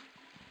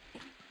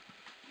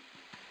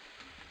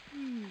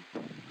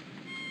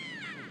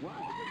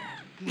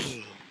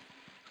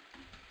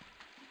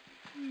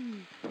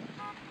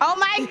 Oh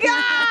my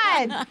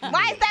God!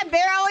 Why is that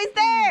bear always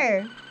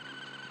there?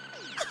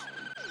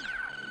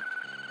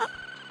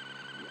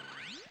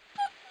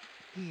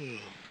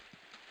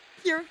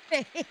 Your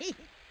face.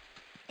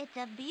 It's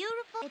a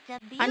beautiful,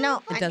 I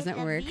know. It doesn't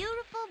it's a work.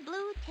 beautiful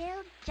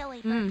blue-tailed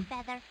joey bird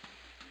feather.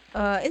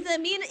 Is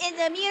it me?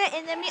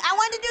 I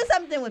want to do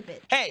something with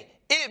it. Hey,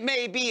 it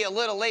may be a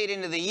little late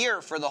into the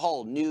year for the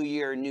whole New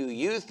Year, New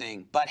You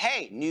thing, but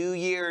hey, New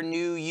Year,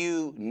 New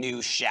You,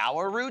 new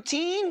shower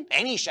routine?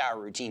 Any shower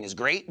routine is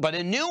great, but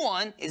a new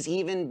one is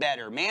even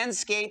better.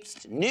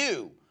 Manscaped's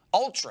new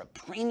Ultra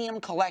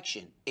Premium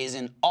Collection is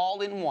an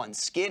all-in-one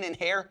skin and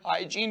hair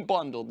hygiene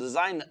bundle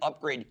designed to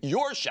upgrade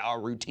your shower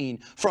routine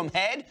from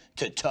head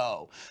to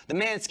toe. The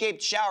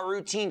Manscaped shower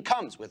routine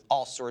comes with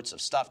all sorts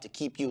of stuff to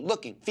keep you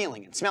looking,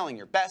 feeling, and smelling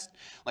your best,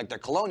 like their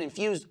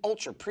cologne-infused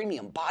Ultra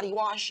Premium Body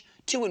Wash,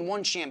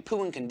 2-in-1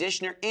 shampoo and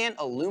conditioner, and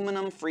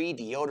aluminum-free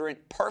deodorant,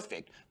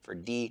 perfect for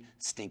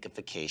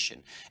de-stinkification.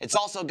 It's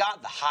also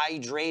got the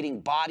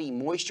hydrating body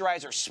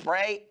moisturizer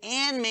spray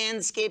and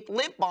Manscaped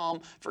lip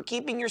balm for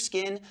keeping your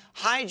skin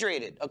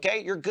hydrated.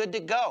 Okay, you're good to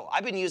go.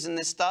 I've been using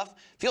this stuff.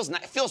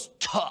 It feels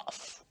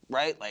tough,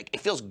 right? Like,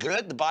 it feels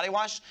good. The body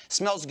wash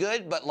smells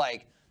good, but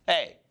like,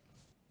 hey,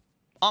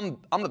 I'm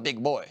a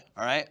big boy,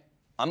 all right?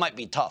 I might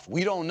be tough.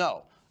 We don't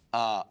know.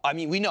 I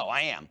mean, we know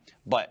I am,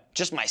 but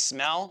just my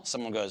smell,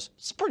 someone goes,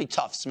 it's a pretty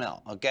tough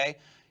smell, okay?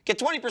 Get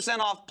 20%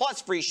 off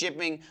plus free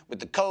shipping with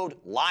the code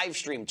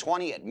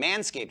LIVESTREAM20 at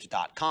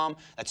manscaped.com.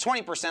 That's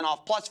 20%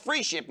 off plus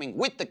free shipping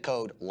with the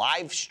code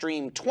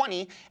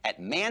LIVESTREAM20 at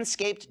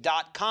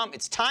manscaped.com.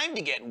 It's time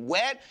to get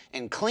wet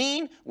and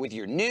clean with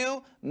your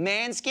new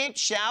Manscaped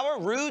shower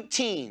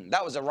routine.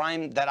 That was a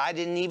rhyme that I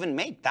didn't even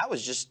make. That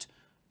was just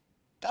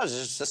a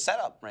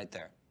setup right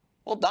there.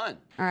 Well done.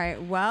 All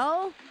right,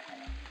 well,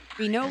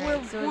 we know where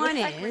one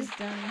is.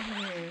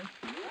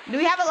 Do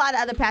we have a lot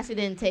of other paths we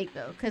didn't take,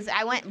 though? Because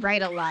I went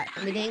right a lot,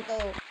 and we didn't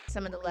go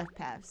some of the left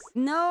paths.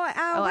 No,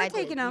 Oh, we're I did.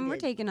 taking them. You We're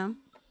did. taking them.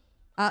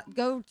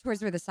 Go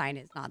towards where the sign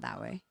is, not that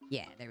way.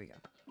 Yeah, there we go.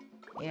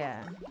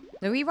 Yeah.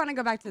 So we want to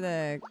go back to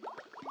the...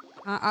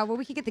 well,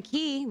 we could get the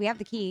key. We have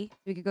the key.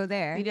 We could go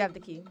there. We do have the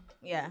key.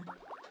 Yeah.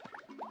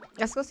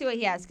 Let's go see what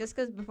he has. Just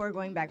because before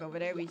going back over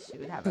there, we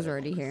should have Because other we're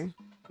already things.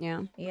 here.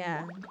 Yeah.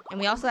 Yeah. And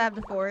we also have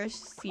the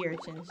forest sea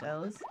urchin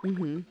shells.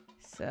 Mm-hmm.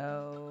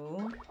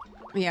 So...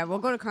 Yeah, we'll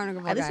go to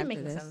Carnival At least after we're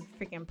making this. some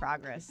freaking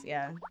progress.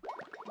 Yeah.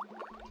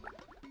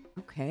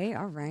 Okay,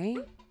 all right.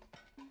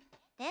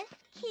 This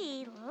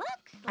key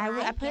looks I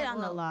like put it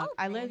on the will lock.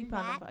 I literally open put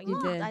it on the that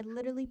lock. You did. I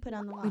literally put it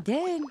on the lock. We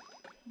did.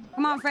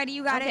 Come on, Freddy,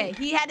 you got Okay, it.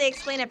 he had to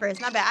explain it first.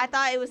 My bad. I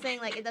thought it was saying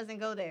like it doesn't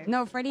go there.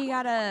 No, Freddy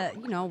gotta,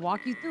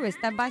 walk you through it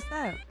step by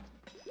step.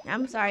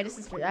 I'm sorry. This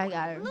is for I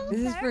got her.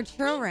 This is for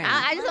children.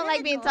 I just don't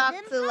like being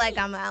talked to golden like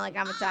I'm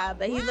a child,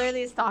 but he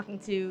literally is talking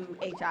to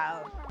a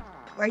child,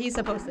 where he's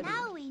supposed to be.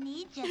 Now we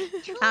need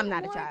just 2 I'm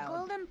not a more child.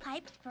 golden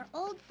pipes for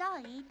old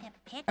Solly to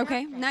pick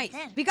Okay, up the nice.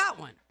 scent. We got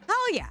one.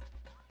 Hell yeah.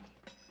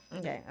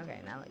 Okay,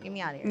 now get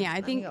me out of here. Yeah,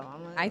 Let me go.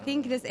 I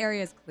think this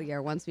area is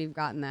clear once we've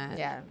gotten that.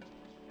 Yeah.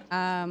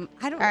 I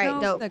don't All right,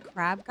 know dope. if the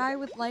crab guy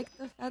would like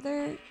the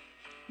feather.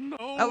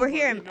 Oh, we're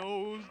here. Nobody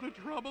knows the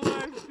trouble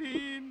I've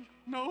seen.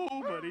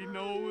 Nobody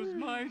knows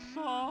my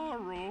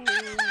sorrow.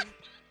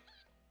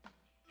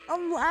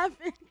 I'm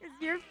laughing because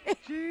you're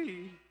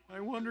Gee, I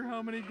wonder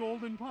how many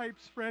golden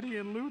pipes Freddy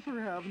and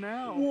Luther have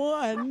now.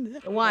 one.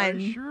 I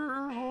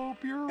sure hope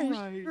you're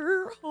right.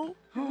 Sure hope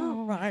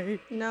you're right.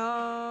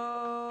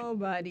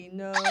 Nobody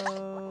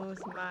knows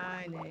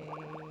my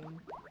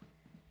name.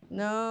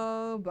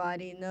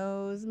 Nobody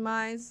knows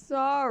my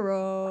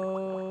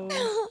sorrow.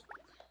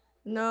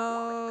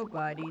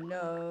 Nobody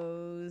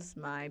knows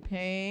my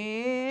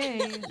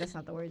pain. That's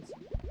not the words.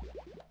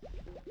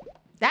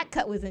 That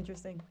cut was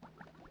interesting.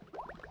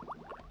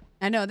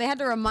 I know, they had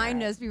to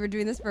remind us we were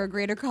doing this for a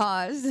greater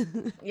cause.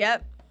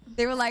 Yep.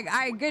 They were like, all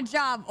right, good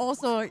job.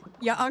 Also,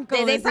 your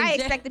uncle They is probably in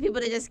jail. expected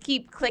people to just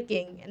keep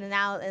clicking and then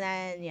out and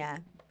then yeah.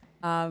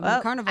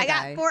 Carnival I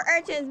got guy. 4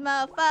 urchins,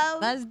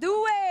 mofo. Let's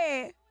do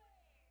it.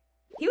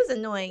 He was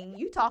annoying.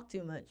 You talk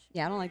too much.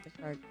 Yeah, I don't like the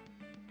shark.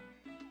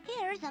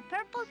 Here's a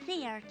purple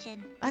sea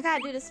urchin. I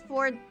gotta do this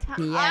 4 times.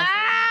 Yes.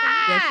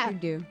 Yes, Ah! you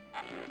do.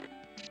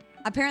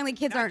 Apparently,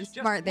 kids aren't That's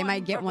just smart. They one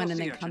might get purple one and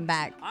sea then come urchin.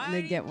 back. And they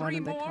I get need one 3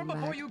 and then more come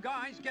before back. you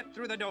guys get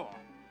through the door.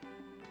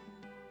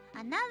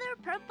 Another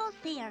purple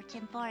sea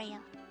urchin for you.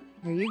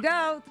 Here you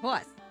go.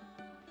 Plus.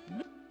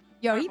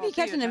 Yo, he be Purple sea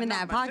catching them in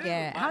urchin that number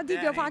pocket. 2, How but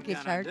deep your that ain't pocket,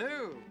 gonna shark?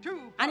 do.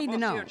 2 I need to purple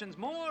know. sea urchins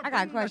more I got a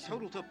bring the question.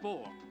 total to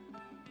 4.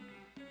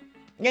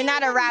 You're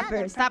not a Another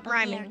rapper. Stop purple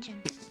sea rhyming.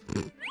 urchin.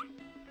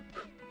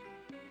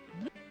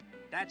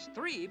 That's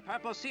 3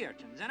 purple sea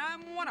urchins, and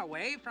I'm 1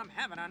 away from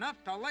having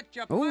enough to let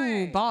you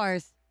play. Ooh,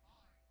 bars.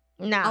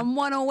 Nah. I'm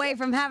 1 away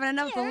from having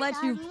enough to Here's let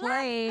our you last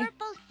play.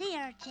 purple sea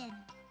urchin.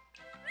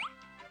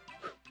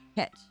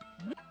 Catch.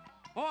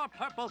 4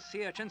 purple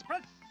sea urchins,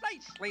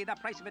 precisely the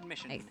price of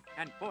admission. Nice.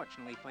 And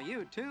fortunately for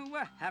you two,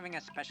 we're having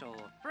a special.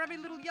 For every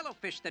little yellow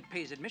fish that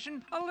pays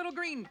admission, a little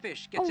green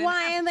fish gets in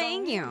Why,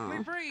 thank you.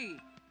 absolutely free.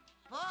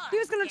 Boy, He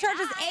was gonna did charge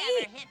us I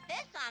 8. ever hit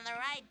this on the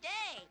right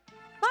day.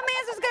 My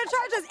man's was gonna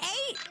charge us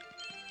 8.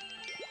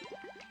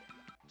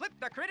 flip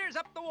the critters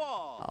up the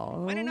wall.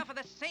 Oh. When enough of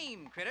the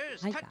same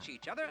critters I touch got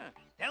each other,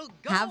 they'll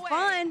go Have away.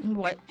 fun.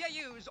 What? If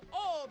you use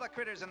all the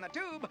critters in the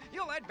tube,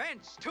 you'll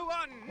advance to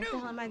a new the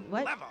hell am I-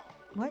 what? level.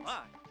 What?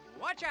 But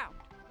watch out.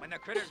 When the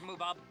critters move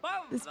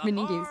above This the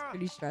mini game's bar,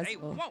 pretty they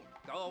stressful. won't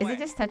go Is away. it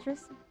just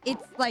Tetris?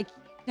 It's like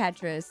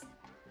Tetris.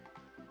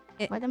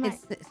 What am I-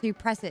 So you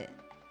press it.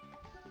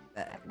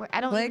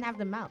 I don't Click. even have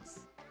the mouse.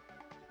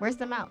 Where's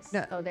the mouse?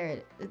 No. Oh, there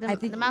it is. I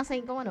think The mouse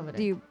ain't going over there.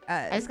 Do you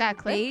I just gotta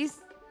click. space?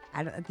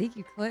 I think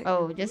you click.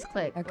 Oh, just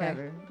click. Okay.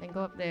 Whatever. Then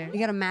go up there. You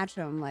gotta match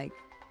them like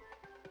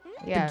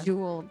Yeah.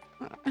 Bejeweled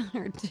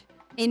or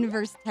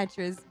inverse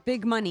Tetris.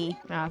 Big money.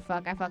 Ah,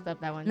 fuck. I fucked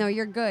up that one. No,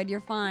 you're good.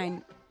 You're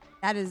fine.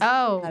 That is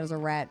Oh. that is a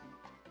rat.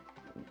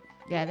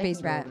 Yeah, they Space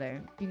can go rat. over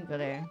there. You can go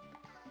there.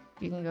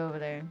 You can go over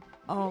there.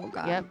 Oh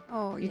god. Yep.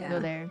 Oh You yeah. can go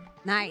there.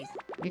 Nice.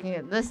 You can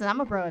go. Listen,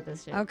 I'm a pro at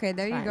this shit. Okay,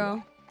 there It's you fine.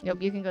 go.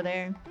 Yep, you can go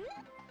there.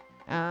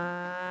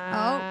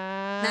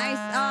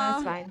 nice.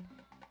 It's fine.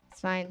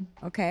 It's fine.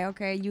 Okay,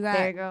 okay. You got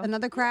There you go.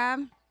 another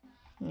crab.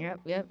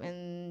 Yep.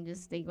 And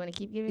just they gonna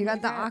keep giving. You me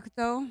got the crap.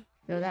 octo.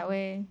 Go that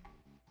way.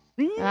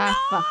 No! Ah,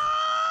 fuck.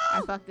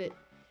 I fucked it.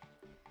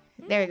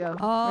 There we go.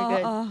 Oh, We're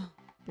good.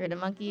 Get rid of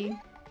monkey.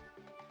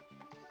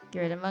 Get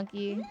rid of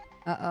monkey.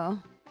 Uh-oh.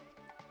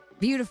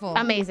 Beautiful.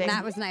 Amazing.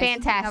 That was nice.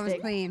 Fantastic. That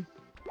was clean.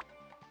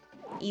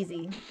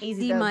 Easy.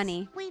 Easy. See dubs.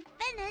 money. We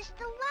finished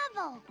the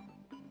level.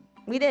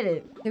 We did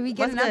it. Did we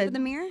get What's enough good? for the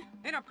mirror?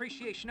 In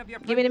appreciation of your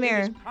Give me the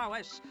prodigious mirror.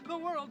 prowess, the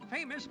world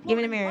famous Give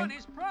me the Boring mirror. Fun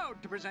is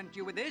proud to present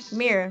you with this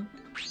Mirror.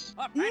 a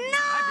fabulous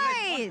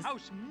Nice!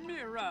 one-house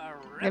mirror.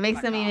 It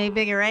makes them replica. even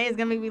bigger, right? It's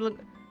gonna make me look.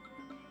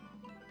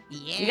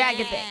 Yeah. You gotta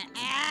get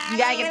the. You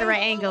gotta get the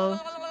right angle.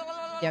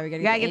 Yeah, we gotta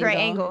You gotta get the right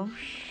angle.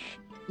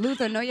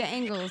 Luther, know your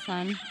angle,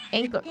 son.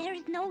 Angle.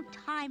 There's no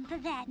time for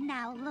that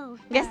now,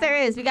 Luther. Yes, there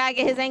is. We gotta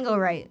get his angle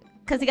right.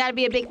 Cause he gotta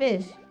be a big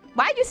fish.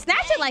 Why'd you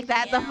snatch it like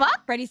that? The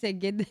fuck? Freddie said,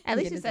 "Get." At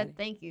least get you this said out.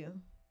 thank you.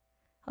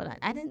 Hold on.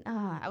 I didn't.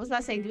 I was about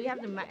to say, do we have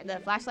the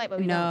flashlight? But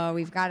we No,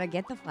 we've got to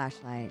get the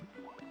flashlight.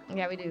 don't.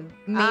 Yeah, we do.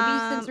 Maybe since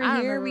I we're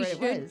don't here, remember we what it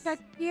should was. check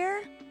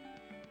here.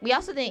 We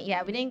also didn't.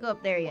 Yeah, we didn't go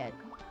up there yet.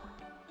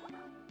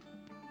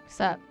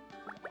 What's up?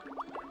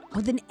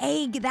 Oh, then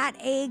egg. That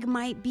egg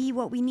might be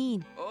what we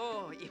need.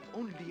 Oh, if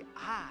only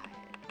I,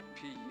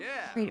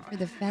 Pierre, Trade it for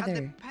the had the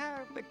feather.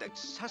 perfect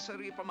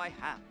accessory for my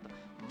hat.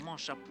 Mon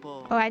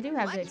chapeau. Oh, I do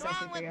have the What's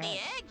accessory wrong for with your the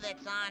hat. egg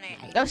that's on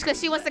it? Oh, it's because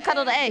she wants to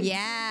cuddle the egg.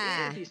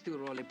 Yeah. It is too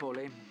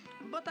roly-poly.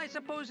 But I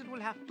suppose it will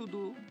have to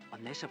do.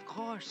 Unless, of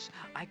course,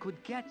 I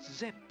could get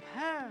the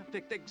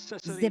perfect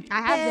accessory. Zip.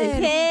 I have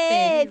the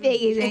Perfect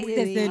perfect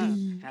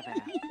accessory. Feather.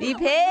 The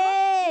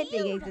perfect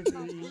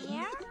Beautiful, accessory.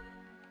 Pierre.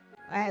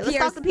 All right, let's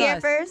Pierre's talk to Pierre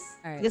sus. first.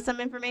 All right. Get some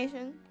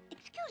information.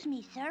 Excuse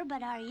me, sir,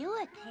 but are you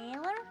a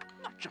tailor?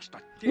 Not just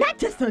a Not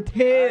just a I am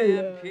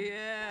tailor.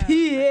 Pierre.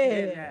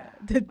 Pierre,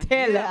 the Yeah,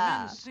 tailor.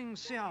 men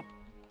things they are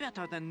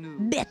better than new.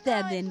 Better So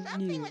if than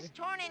something new. was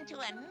torn into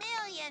a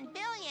million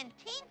billion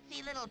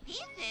teensy little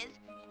pieces,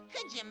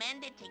 could you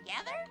mend it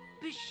together?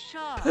 Be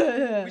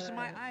shy. With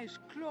my eyes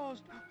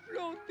closed,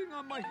 floating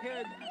on my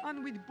head,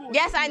 and with both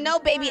Yes, I know,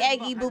 baby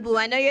hands Eggy behind Boo Boo.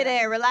 I know you're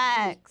there.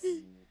 Relax.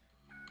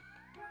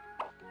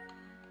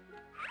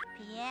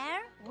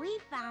 Pierre, we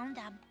found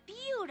a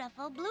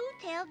beautiful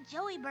blue-tailed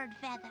joey bird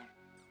feather.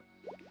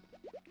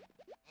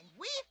 And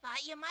we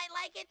thought you might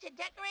like it to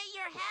decorate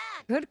your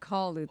hat. Good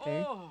call,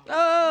 Luther. Oh,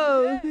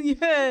 Oh,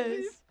 yes.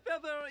 this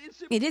feather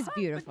is a It is perfect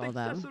beautiful, though.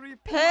 accessory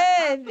for my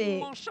hat and Perfect.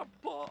 mon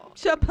chapeau.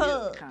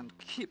 Chapeau. You can't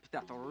keep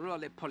that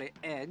roly-poly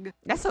egg.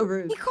 That's so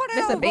rude. He called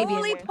There's it a baby in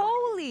holy there.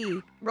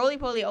 poly. Roly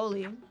poly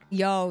oly.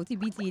 Yo,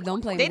 TBT,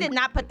 don't play They me. did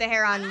not put the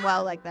hair on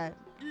well like that.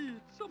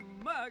 It's a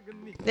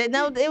magnet.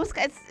 No, it was.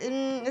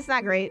 It's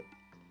not great.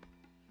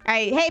 All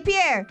right, hey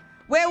Pierre,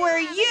 where were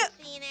haven't you?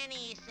 Seen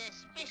any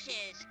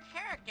suspicious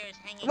characters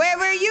hanging Where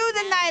were around, you the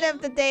have night you?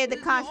 of the day of the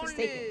The conch was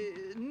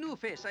taken? only new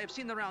face I've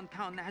seen around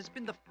town has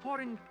been the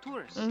foreign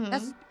tourist. Mhm.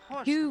 That's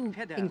Horse too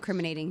peddlers.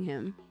 incriminating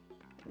him.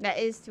 That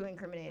is too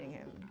incriminating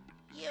him.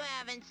 You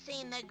haven't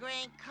seen the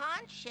great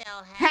conch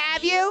shell,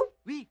 Have you?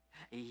 Oui,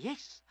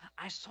 yes,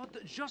 I saw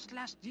it just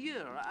last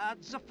year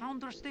at the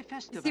Founders Day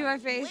Festival. See my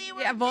face? We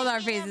were Yeah, both our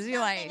thinking of faces.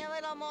 You're something like, a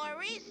little more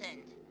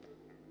recent.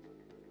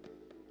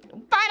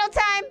 Final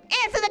time.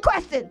 Answer the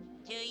question.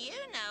 Do you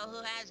know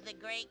who has the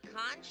great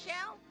conch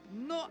shell?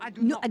 No, I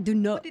do no, not. I do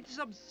not. But it is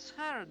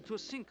absurd to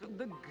think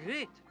the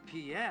great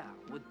Pierre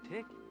would take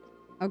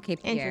it. Okay,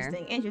 Pierre.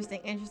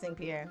 Interesting,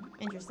 Pierre.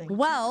 Interesting.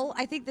 Well,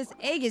 I think this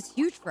egg is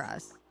huge for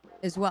us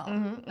as well.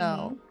 Mhm,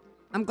 So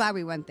I'm glad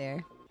we went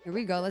there. Here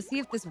we go. Let's see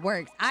if this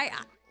works.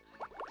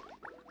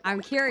 I'm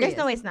curious. There's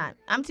no way it's not.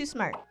 I'm too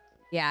smart.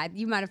 Yeah,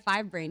 you might have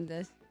five-brained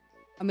this.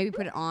 Or maybe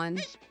put it on.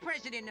 As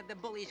president of the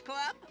Bullies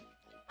Club,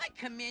 I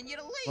command you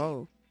to leave.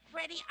 Whoa.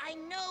 Freddy, I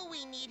know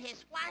we need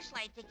his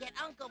flashlight to get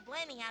Uncle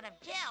Blenny out of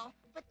jail,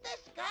 but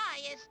this guy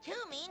is too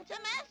mean to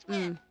mess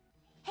with.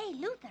 Hey,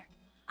 Luther,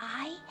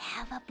 I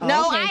have a Oh,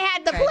 No, okay, I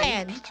had the Freddy.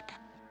 plan.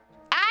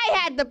 I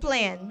had the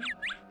plan.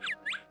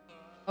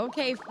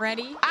 Okay,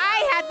 Freddy.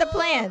 I had the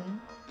plan.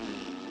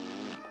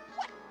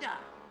 What the?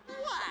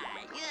 Why?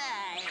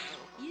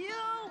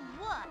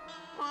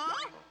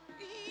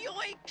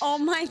 Oh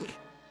my.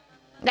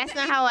 That's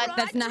not how I.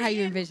 That's not how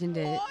you envisioned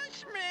it.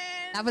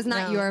 That was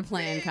not No. your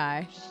plan,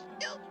 Kai.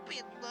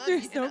 Stupid You're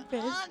looking so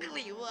pissed.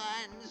 ugly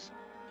ones.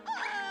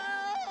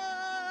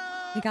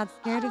 They got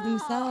scared of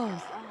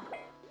themselves.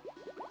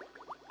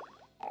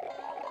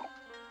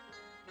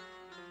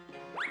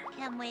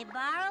 Can we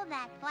borrow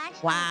that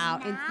flashlight Wow,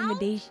 now?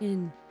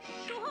 intimidation.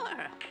 Sure.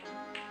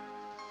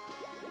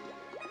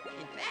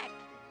 In fact,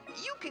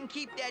 you can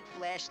keep that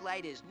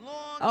flashlight as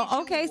long as Oh,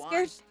 you okay, want.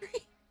 scared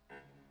straight.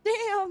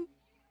 Damn.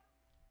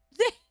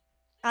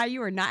 Ah,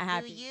 you are not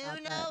happy. Do you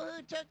about know that.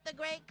 who took the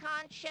great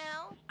conch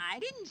shell? I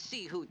didn't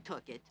see who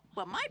took it,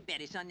 but my bet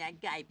is on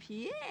that guy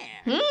Pierre.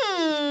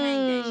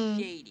 Kinda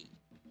shady.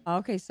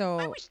 Okay, I so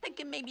was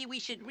thinking maybe we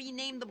should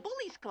rename the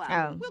Bullies Club.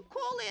 Oh. We'll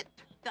call it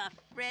the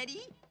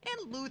Freddi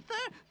and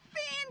Luther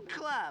Fan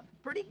Club.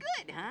 Pretty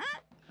good, huh?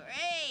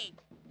 Great.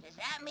 Does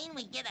that mean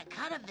we get a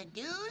cut of the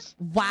dues?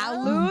 wow,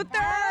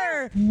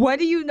 Luther. What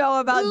do you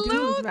know about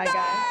dudes, my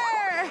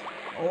guy?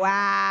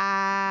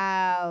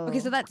 Wow. Okay,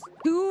 so that's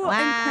two Wow.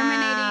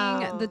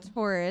 incriminating the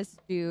tourist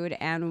dude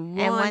and one,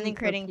 and one for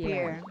incriminating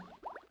Pierre. Pierre.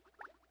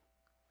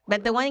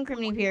 But the one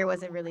incriminating Pierre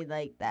wasn't really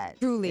like that. It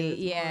Truly, was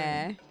more-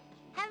 yeah.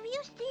 Have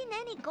you seen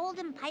any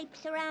golden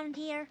pipes around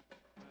here?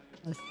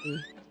 Let's see.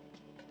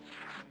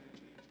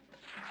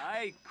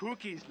 I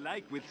cookies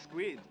like with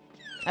squid.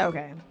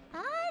 Okay.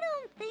 I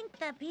don't think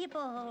the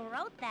people who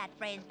wrote that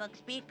phrase book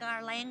speak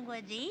our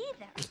language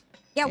either.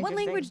 Yeah, what Interesting.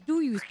 language do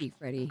you speak,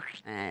 Freddy?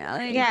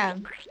 Yeah.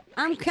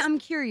 I'm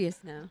curious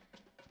now.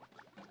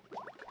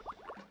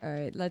 All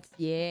right, let's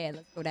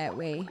go that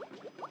way.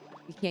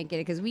 We can't get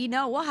it because we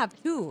know we'll have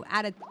 2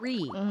 out of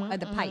 3 Mhm, of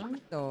the pipe.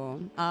 So,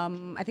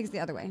 I think it's the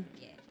other way.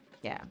 Yeah.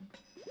 Yeah.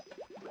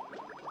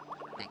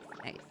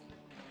 Nice.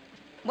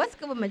 What's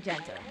good with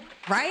magenta?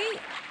 Right?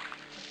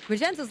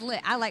 Magenta's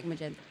lit. I like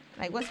magenta.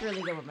 Like, what's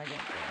really good with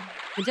magenta?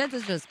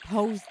 Magenta's just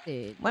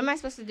posted. What am I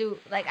supposed to do?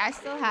 Like, I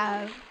still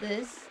have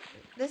this.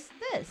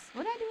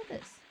 What do I do with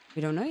this?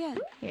 We don't know yet.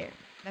 Here.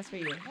 That's for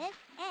you. This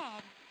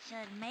egg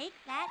should make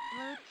that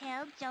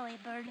blue-tailed joey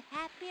bird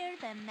happier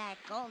than that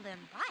golden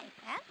pipe.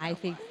 That's I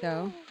think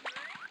so.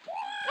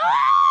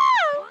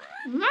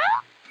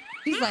 Ah!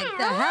 She's like,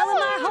 the hell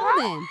am I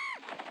holding?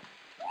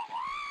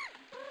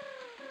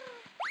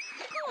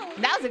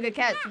 That was a good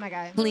catch, my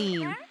guy. Clean.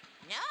 No,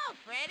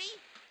 Freddy.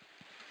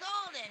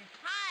 Golden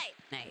pipe.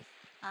 Nice.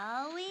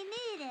 All we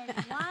need is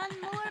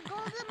one more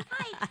golden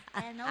pipe,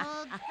 and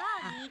old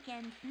Foggy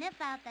can sniff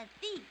out the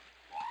thief.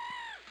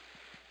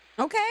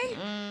 Okay.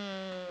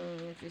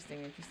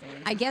 Interesting.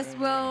 I guess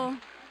we'll...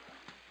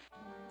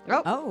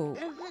 Oh. Oh.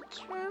 Is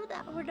it true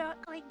that we're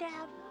not going to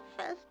have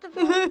a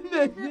festival?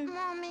 Is it,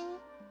 Mommy?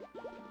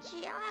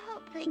 Gee, I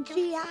hope they can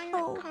find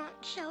a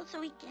conch shell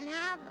so we can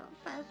have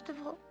a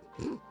festival.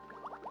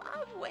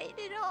 I've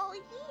waited all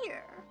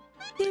year.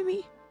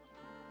 Timmy.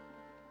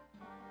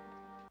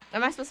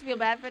 Am I supposed to feel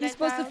bad for that? You're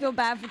supposed to child? feel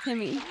bad for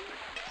Timmy.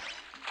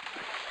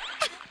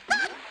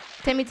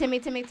 Timmy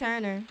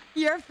Turner.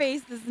 Your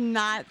face does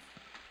not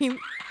seem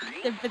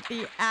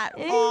sympathy at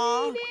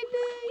all.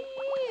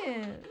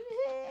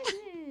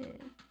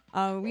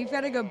 We've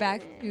got to go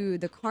back to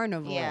the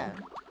carnival. Yeah.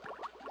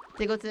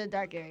 To go to the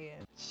dark area.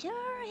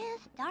 Sure is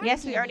dark.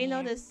 Yes, we in already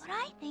know here, this. But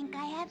I think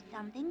I have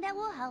something that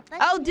will help us.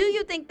 Oh, do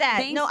you think that?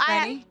 Thanks, no,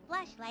 Freddy.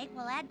 Flashlight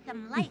will add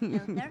some light,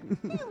 Luther.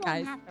 You won't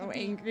Guy's have so to be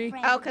angry.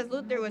 afraid. Oh, because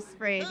Luther was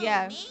afraid. Who,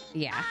 Yeah. me?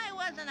 Yeah. I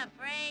wasn't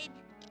afraid.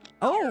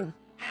 Oh.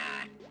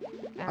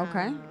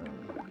 Okay.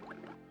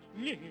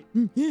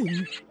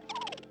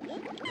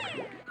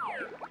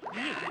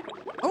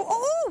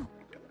 Oh.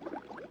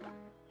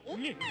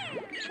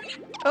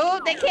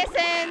 Oh, they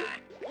kissing.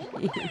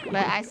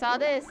 But I saw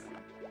this.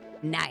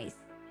 Nice.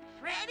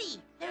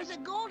 Freddy, there's a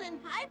golden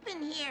pipe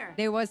in here.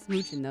 They was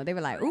smooching though. They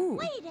were like, ooh.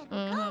 Way to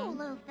go,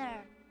 Luther.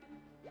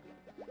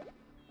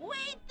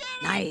 Wait there.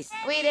 Nice.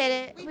 We did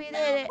it. We did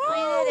it. We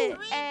did it.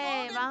 Woo!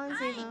 Hey, Golden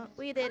Valentino.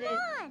 We did it. Come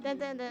on. Dun,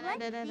 dun, dun, Let's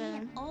dun, dun, see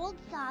dun. if old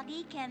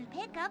Soggy can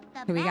pick up the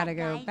So we bad gotta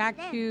go guy's back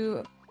scent.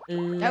 to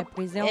La Yep.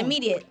 Prison.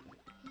 Immediate.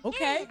 Here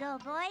Okay. you go,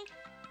 boy.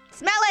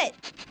 Smell it.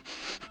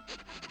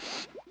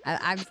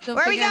 I'm still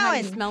Where are we figuring out how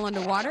to going? smell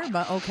underwater,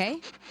 but okay.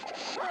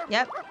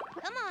 Yep.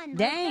 Come on,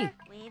 Dang. Luther.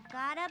 We've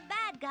got a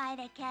bad guy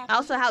to catch.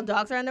 Also, how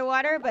dogs are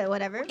underwater, but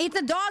whatever. It's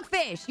a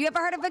dogfish. You ever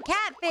heard of a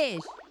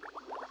catfish?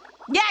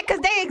 Yeah, because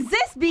they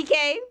exist,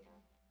 BK.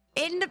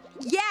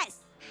 Yes.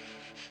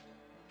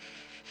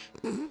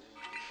 Old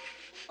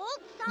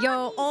Soggy.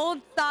 Yo,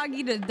 old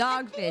Soggy the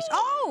dogfish.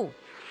 Oh.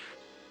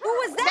 Who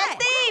was The that?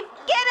 thief!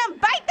 Get them!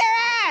 Bite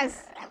their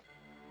ass!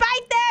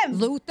 Bite them!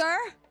 Luther?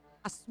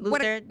 I swear Luther,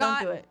 to don't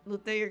God. do it.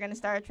 Luther, you're gonna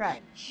start a trap.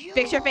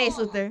 Fix your face,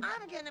 Luther.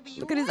 I'm gonna be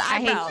Look at his I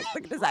hate eyebrows. you.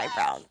 Look at his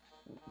eyebrows.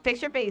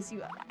 Fix your face,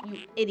 you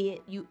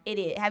idiot. You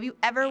idiot. Have you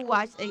ever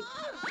watched a...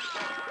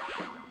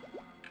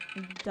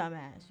 You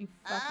dumbass. You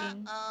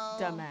fucking Uh-oh.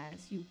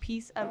 dumbass. You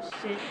piece of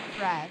shit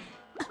trash.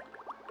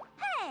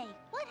 Hey,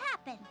 what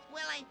happened?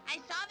 Well, I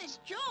saw this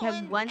jewel Have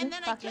and, one and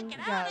then I fucking took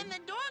it out job. and the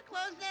door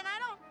closed and I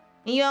don't...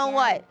 And you know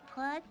what?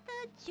 Put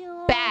the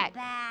jewel Back.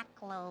 back,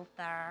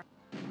 Luther.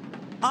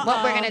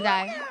 Well, we're gonna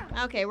die.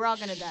 Okay, we're all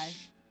gonna die.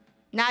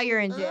 Now you're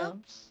in jail.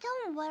 Oops,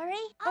 don't worry.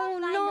 Oh, I'll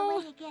find no. a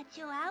way to get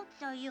you out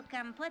so you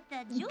can put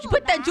the jewel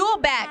Put back. the jewel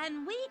back.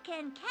 And we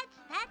can catch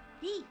that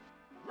thief.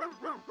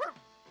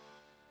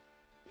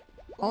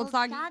 Old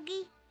Soggy.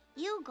 Soggy,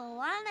 you go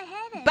on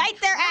ahead and Bite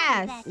their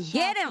find ass. that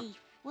Get shell 'em.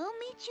 thief. We'll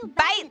meet you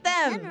Bite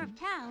back at them. the center of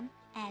town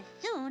as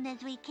soon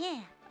as we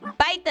can.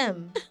 Bite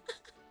them.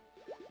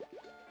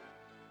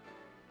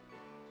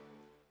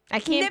 I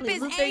can't Snip believe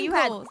his Luther, you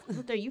had ankles.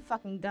 Luther, you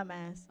fucking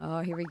dumbass. Oh,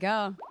 here we go.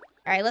 All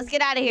right, let's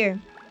get out of here.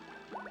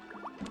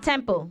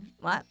 Temple.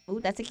 What? Ooh,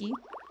 that's a key.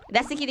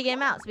 That's the key to get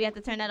him out, so we have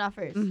to turn that off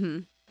first. Mm-hmm.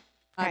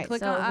 All right, click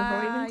so on, before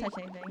we even touch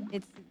anything,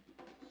 It's,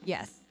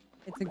 yes,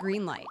 it's a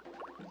green light.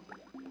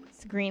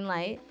 it's a green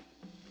light.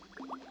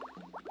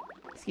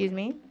 Excuse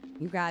me.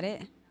 You got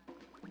it.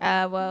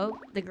 Well,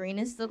 the green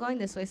is still going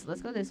this way, so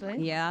let's go this way.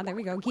 Yeah, there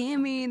we go. Give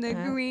me the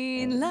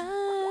green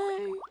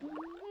light.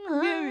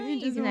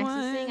 You can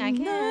actually sing. I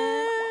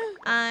can.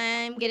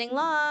 I'm getting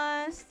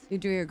lost. You're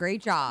doing a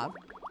great job.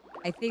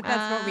 I think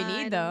that's what we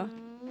need, though.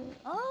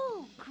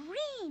 Oh,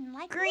 green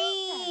like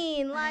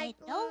Green Luther. like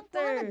I don't want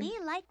Luther. to be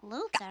like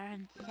Luther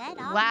and set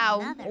off Wow.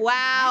 another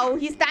Wow. path.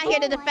 He's not here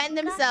to Oh, defend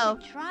I've got himself.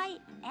 to try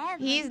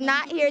He's everything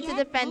not here to get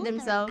defend Luther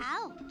himself.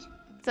 out.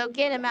 So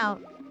get him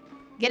out.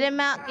 Get him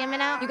out. Get him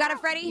out. You got it,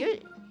 Freddy? You-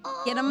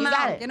 Get him You got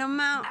out. it. Get him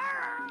out.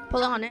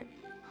 Pull on it.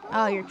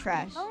 Oh, you're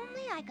trash. If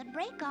only I could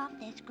break off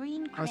this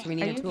green Oh, so we crystal.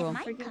 need Are a you tool. It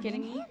might freaking come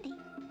kidding in me? handy.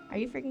 Are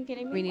you freaking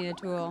kidding me? We need a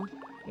tool.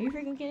 Are you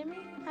freaking kidding me?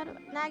 How do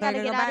now I Gotta gotta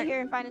get go out back. of here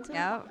and find a tool?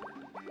 Yep.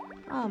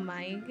 Oh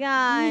my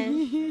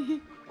gosh.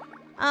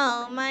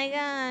 Oh my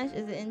gosh.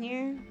 Is it in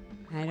here?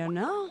 I don't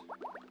know.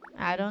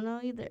 I don't know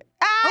either.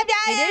 Ah, it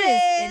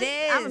it is.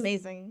 It I'm is.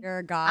 amazing. You're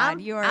a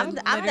god. You are I'm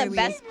the literally-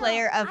 best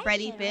player of I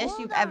Freddy should Fish hold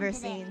you've on ever to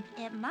this. seen.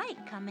 It might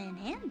come in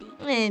handy.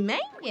 It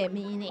might get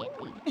me in handy.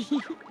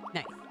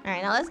 Nice. All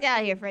right, now let's get out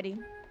of here, Freddy.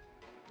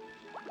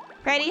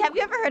 Freddy, have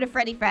you ever heard of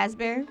Freddy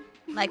Fazbear?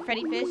 Like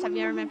Freddy Fish? Have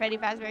you ever met Freddy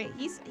Fazbear?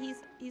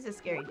 He's a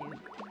scary dude.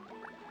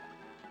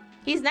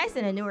 He's nice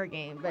in a newer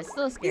game, but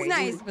still scary. He's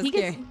nice, dude. but He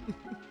scary. can,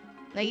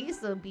 like he can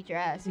still beat your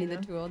ass. You Need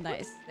know? the tool.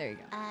 Nice. There you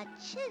go. A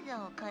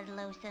chisel could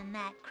loosen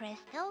that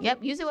crystal.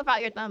 Yep, use it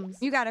without your thumbs.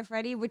 You got it,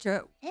 Freddy. With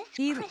your This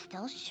He-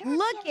 crystal sure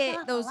Look gives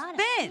at off those a lot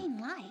fins. Of green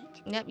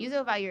light. Yep, use it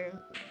without your.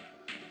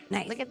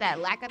 nice. Look at that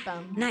lack of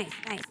thumb. Nice.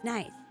 Nice.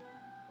 Nice.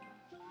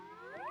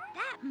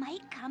 That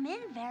might come in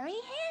very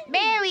handy.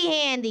 Very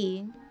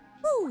handy.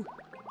 Woo.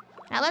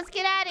 Now let's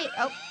get at it.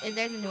 Oh,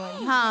 there's a new one.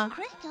 Hey, Huh. the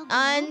crystal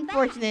glowed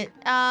Unfortunate.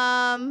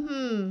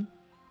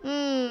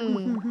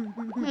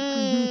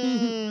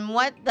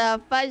 What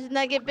the fudge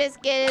nugget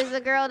biscuit is a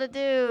girl to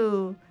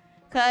do?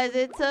 Cause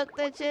it took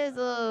the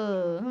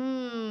chisel.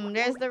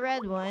 There's the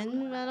red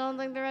one. I don't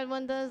think the red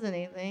one does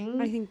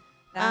anything. I think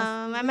that's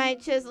I might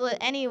chisel it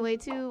anyway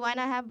too. Why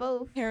not have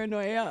both?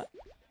 paranoia.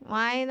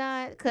 Why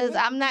not? Cause This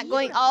I'm not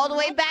going all the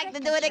way back to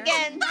do it crystal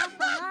sure again. gives off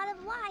a lot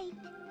of light.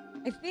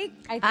 I think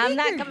I'm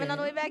not they're coming all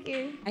the way good. back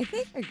here. I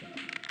think they're good.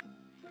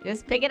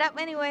 Just pick it up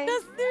anyway.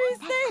 That's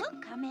seriously. That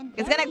could come in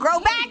It's very gonna grow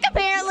back handy.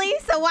 apparently,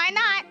 so why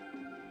not?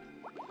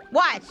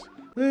 Watch.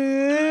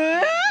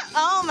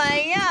 Oh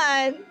my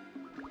god.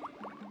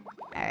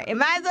 Alright, you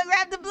might as well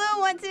grab the blue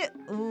one too.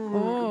 Ooh.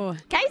 Oh.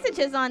 Can I use a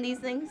chisel on these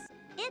things?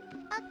 It's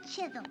a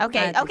chisel.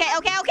 Okay, God.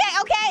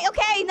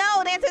 okay.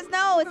 No, the answer is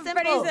no. It's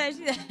simple. Freddy said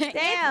she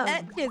Damn.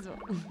 It's a chisel.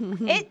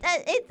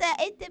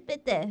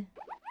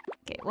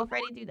 Okay, well,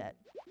 Freddy, do that.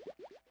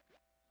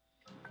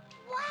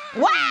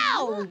 Wow!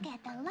 Wow! Look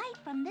at the light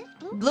from this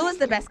blue. Blue is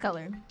the best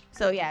color.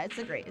 So yeah, it's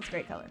a great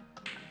color.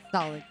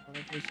 Solid color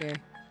for sure.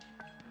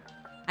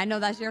 I know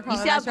that's your color.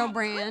 see how- That's your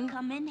brand.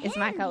 Come in It's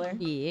my handy. color.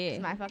 Yeah.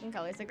 It's my fucking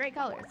color. It's a great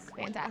color. It's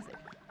fantastic.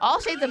 All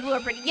shades of blue are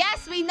pretty.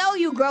 Yes, we know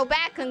you grow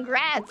back.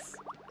 Congrats.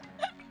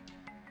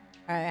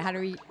 All right. How do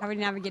we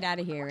navigate out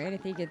of here? Right. I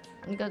think it's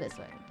You go this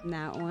way.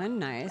 that one.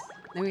 Nice.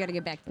 Then we gotta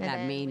get back to And that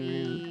then main room.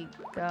 we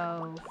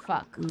go.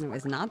 Fuck. It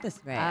was not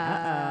this way.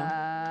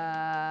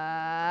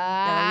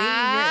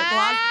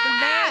 Lost the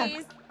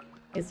base.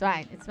 It's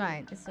fine. It's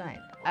fine. It's fine.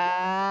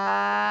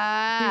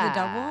 Do the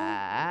double?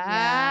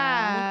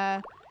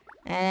 Yeah.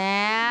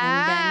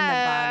 And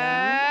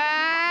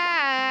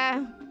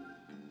then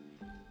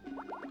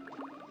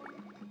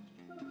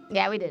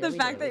Yeah, we did The it. we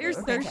fact did that it, we you're did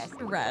it. so We're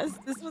fantastic. stressed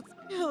is what's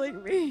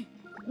killing me.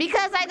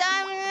 Because I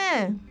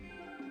done.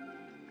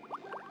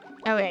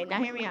 Oh wait,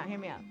 now hear me out. Hear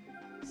me out.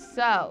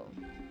 So.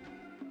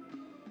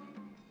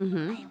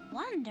 Mm-hmm. I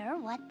wonder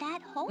what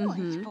that hole is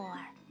Mhm. for.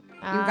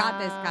 You got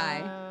this,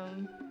 Kai.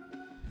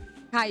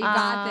 Kai, you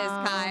got this,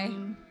 Kai.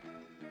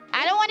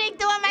 I don't want to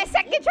do it on my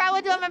second try. I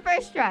want to do it on my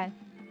first try.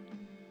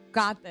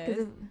 Got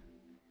this.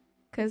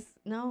 Cause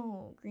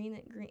no green.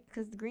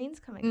 Cause the green's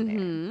coming there.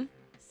 Mm-hmm.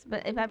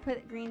 But if I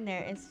put green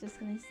there, it's just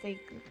gonna stay.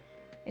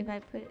 If I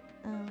put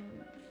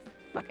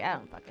fuck, I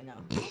don't fucking know.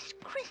 This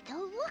crystal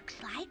looks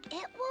like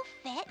it will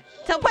fit.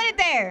 So put it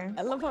there.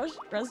 I love how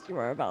stressed you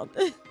are about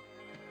this.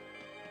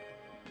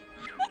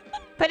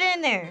 Put it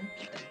in there.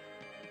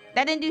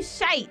 That didn't do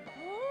shite.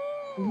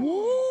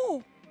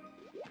 Whoa.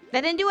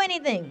 That didn't do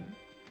anything.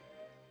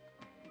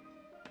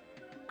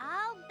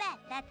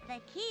 That's the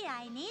key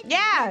I need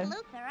Yeah. to get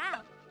Luther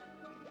out.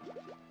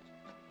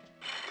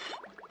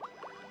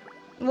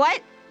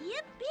 What?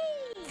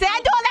 Yippee! Did I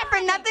do all that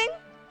for nothing?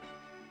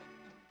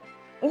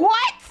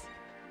 What?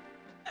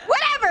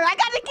 Whatever, I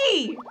got the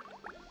key.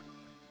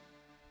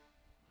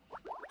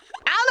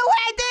 I don't know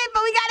what I did,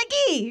 but we got a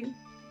key.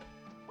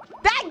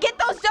 Did I get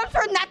those jumps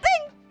for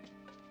nothing?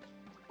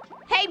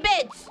 Hey,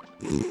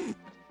 bitch.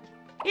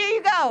 Here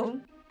you go.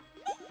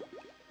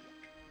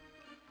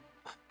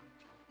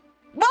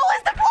 What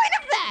was the point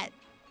of that?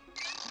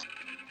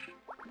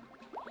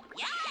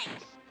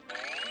 Yikes!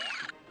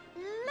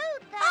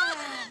 Luther!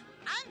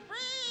 I'm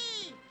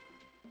free!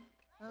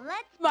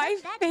 Let's My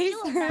put that face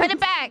jewel hurts. back. Put it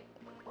back.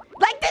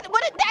 Like, did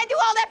I do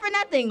all that for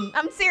nothing?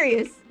 I'm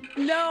serious.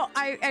 No,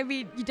 I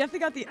mean, you definitely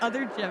got the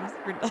other gems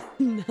for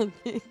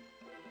nothing.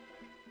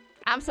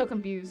 I'm so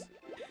confused.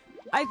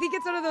 I think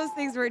it's one of those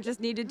things where it just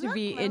needed to Look,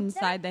 be Luther,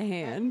 inside the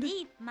hand. The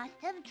thief must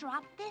have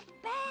dropped this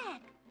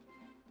bag.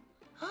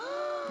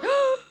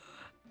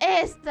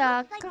 It's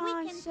the Looks like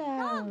we can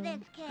solve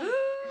this case. Come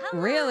on.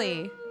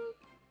 Really?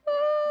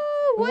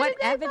 What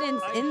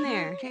evidence in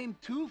there? Came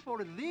too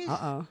for this.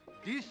 Uh-oh.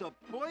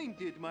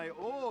 Disappointed my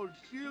old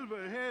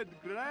silver-haired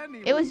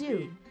granny. It was would you.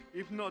 be.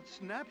 If not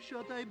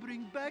snapshot, I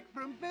bring back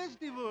from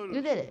festival.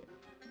 You did it.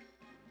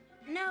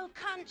 No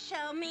conch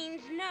shell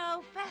means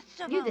no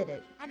festival. You did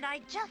it. And I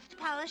just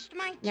polished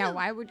my tooth. Yeah,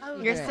 why would Oh,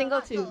 you You're do it? single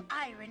the too.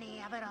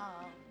 irony of it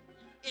all.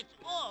 It's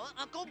all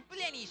Uncle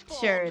Blenny's fault.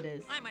 Sure it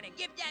is. I'm gonna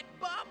give that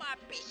bum a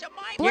piece of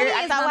my Blenny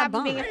I is thought not a what happened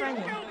bum. being a friend.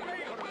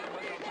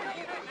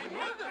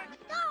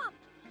 Stop!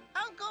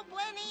 Uncle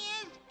Blenny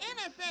is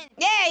innocent.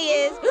 Yeah, he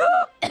is.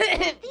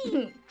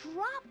 Thief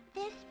dropped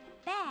this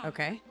bag.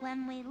 Okay.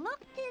 When we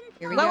looked inside,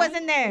 Here we What go. was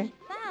in there? we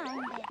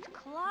found this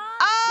claw.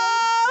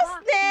 Oh,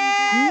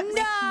 snap!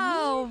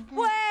 No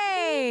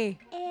way!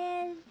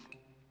 Is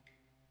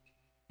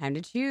Time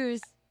to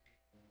choose.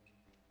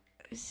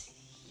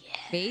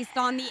 Based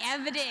on the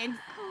evidence.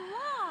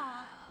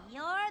 claw.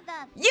 You're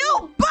the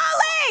You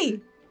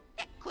bully!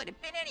 That could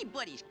have been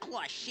anybody's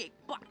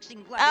claw-shaped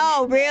boxing glove.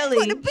 Oh, really?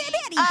 Could have been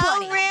Oh,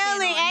 anybody.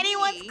 really? Been on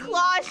Anyone's me.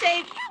 claw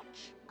shaped?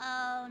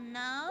 Oh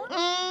no.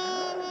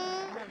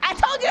 I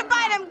told you to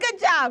buy them. Good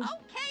job.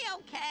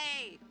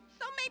 Okay.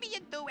 So maybe you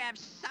do have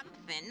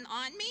something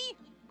on me.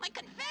 Like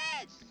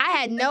confess. I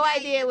had no The guys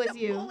idea it at was the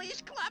you.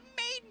 Police club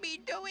made me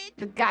do it.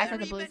 The guys They're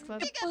at the police even club.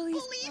 bigger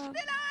Police bullies club.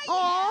 than I am.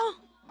 Aw.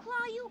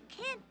 Claw, you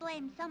can't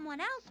blame someone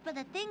else for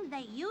the things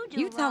that you do.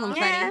 You tell them, wrong.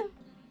 Yeah. Freddy.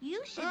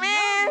 You should know Meh.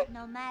 that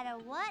no matter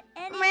what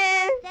anyone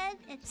Meh. says,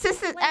 it's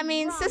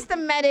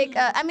Systematic.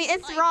 I mean,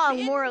 it's I've wrong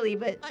been morally,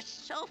 but. A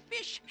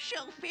selfish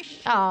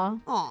shellfish. Aw.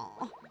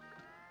 Aw.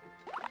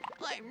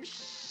 I'm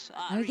sorry.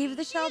 I gave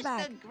the shell He's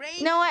back. the great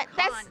You know what?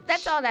 Conch.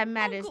 That's all that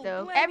matters, Uncle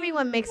though. Blenny,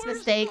 Everyone makes we're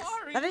mistakes.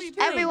 sorry. That is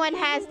true. Everyone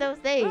has those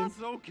days.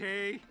 That's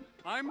okay.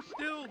 I'm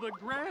still the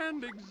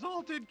grand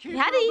exalted king.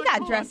 How did of he the got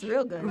Conch, dressed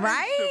real good? thanks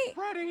Right? to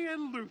Freddy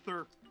and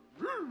Luther.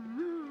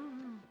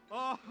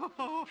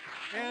 Oh,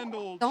 and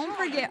old Don't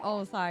forget.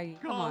 Oh, sorry.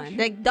 Come Conch, on.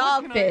 The what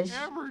dogfish. can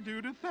I ever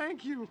do to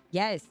thank you?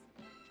 Yes.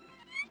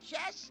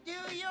 Just do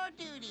your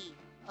duty.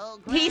 Oh,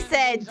 He grand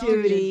said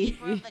exalted duty.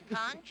 keeper of the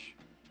conch.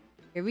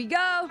 Here we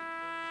go.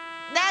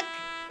 The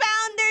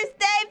Founders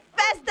Day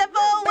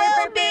Festival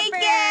will begin!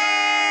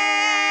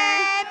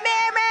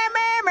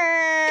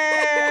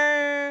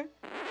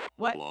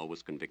 What? Law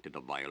was convicted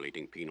of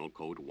violating Penal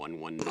Code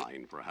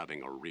 119 for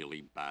having a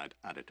really bad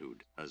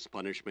attitude. As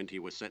punishment, he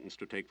was sentenced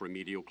to take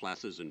remedial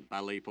classes in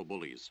ballet for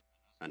bullies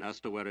and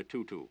has to wear a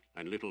tutu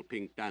and little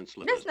pink dance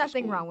slippers There's to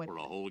nothing school wrn with for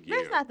a it. whole year.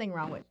 There's nothing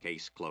wrong with it.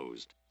 Case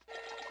closed.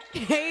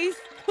 Case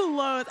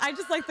closed. I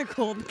just like the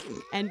cold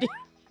ending.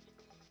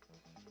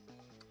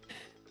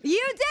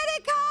 You did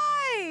it,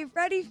 Kai!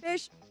 Freddy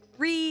Fish,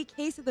 free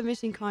case of the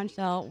Mission Conch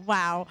shell.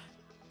 Wow.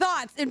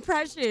 Thoughts,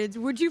 impressions.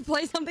 Would you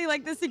play something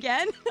like this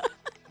again?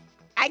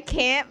 I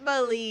can't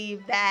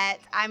believe that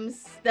I'm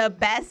the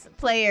best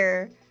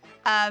player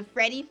of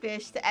Freddy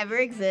Fish to ever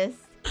exist.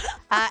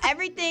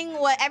 Everything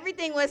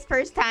was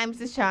first time's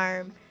the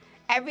charm.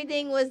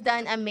 Everything was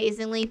done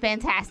amazingly,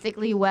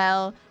 fantastically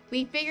well.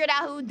 We figured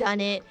out who done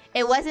it.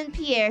 It wasn't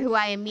Pierre, who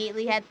I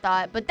immediately had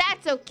thought, but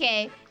that's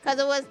okay, because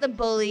it was the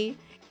bully.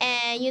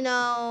 And, you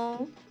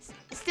know,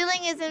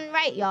 stealing isn't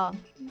right, y'all.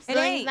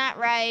 Stealing's ain't. not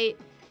right.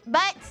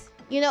 But,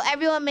 you know,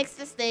 everyone makes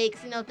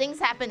mistakes. You know, things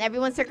happen.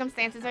 Everyone's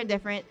circumstances are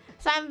different.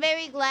 So I'm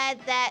very glad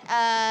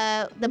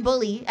that the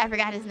bully, I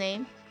forgot his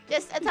name,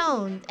 just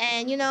atoned.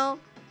 And, you know,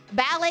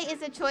 ballet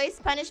is a choice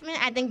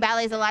punishment. I think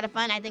ballet is a lot of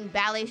fun. I think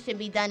ballet should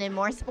be done in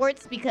more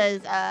sports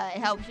because it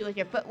helps you with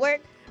your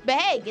footwork. But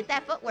hey, get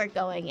that footwork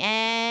going.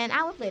 And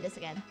I will play this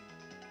again.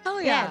 Hell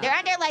Yeah, there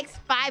are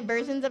 5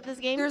 versions of this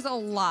game. There's a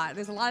lot.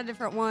 There's a lot of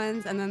different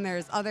ones. And then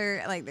there's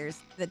other, like, there's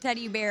the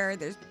teddy bear,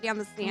 there's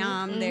Pajama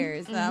Sam,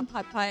 there's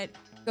Putt Putt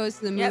Goes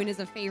to the Moon is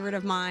a favorite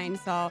of mine.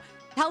 So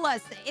Tell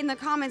us in the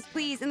comments,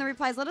 please, in the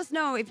replies. Let us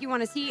know if you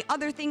want to see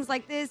other things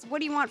like this. What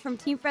do you want from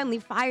Team Friendly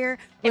Fire?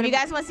 If you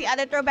guys want to see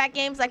other throwback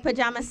games like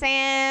Pajama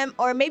Sam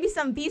or maybe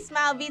some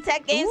V-Smile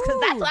VTech games,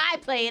 because that's what I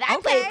played. I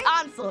played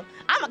console.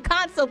 I'm a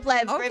console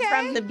player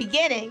from the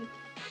beginning.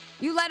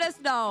 You let us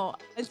know.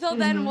 Until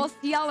then, we'll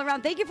see y'all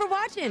around. Thank you for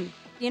watching.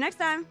 See you next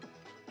time.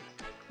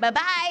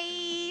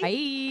 Bye-bye.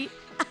 Bye.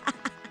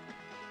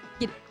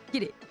 Get it.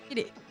 Get it.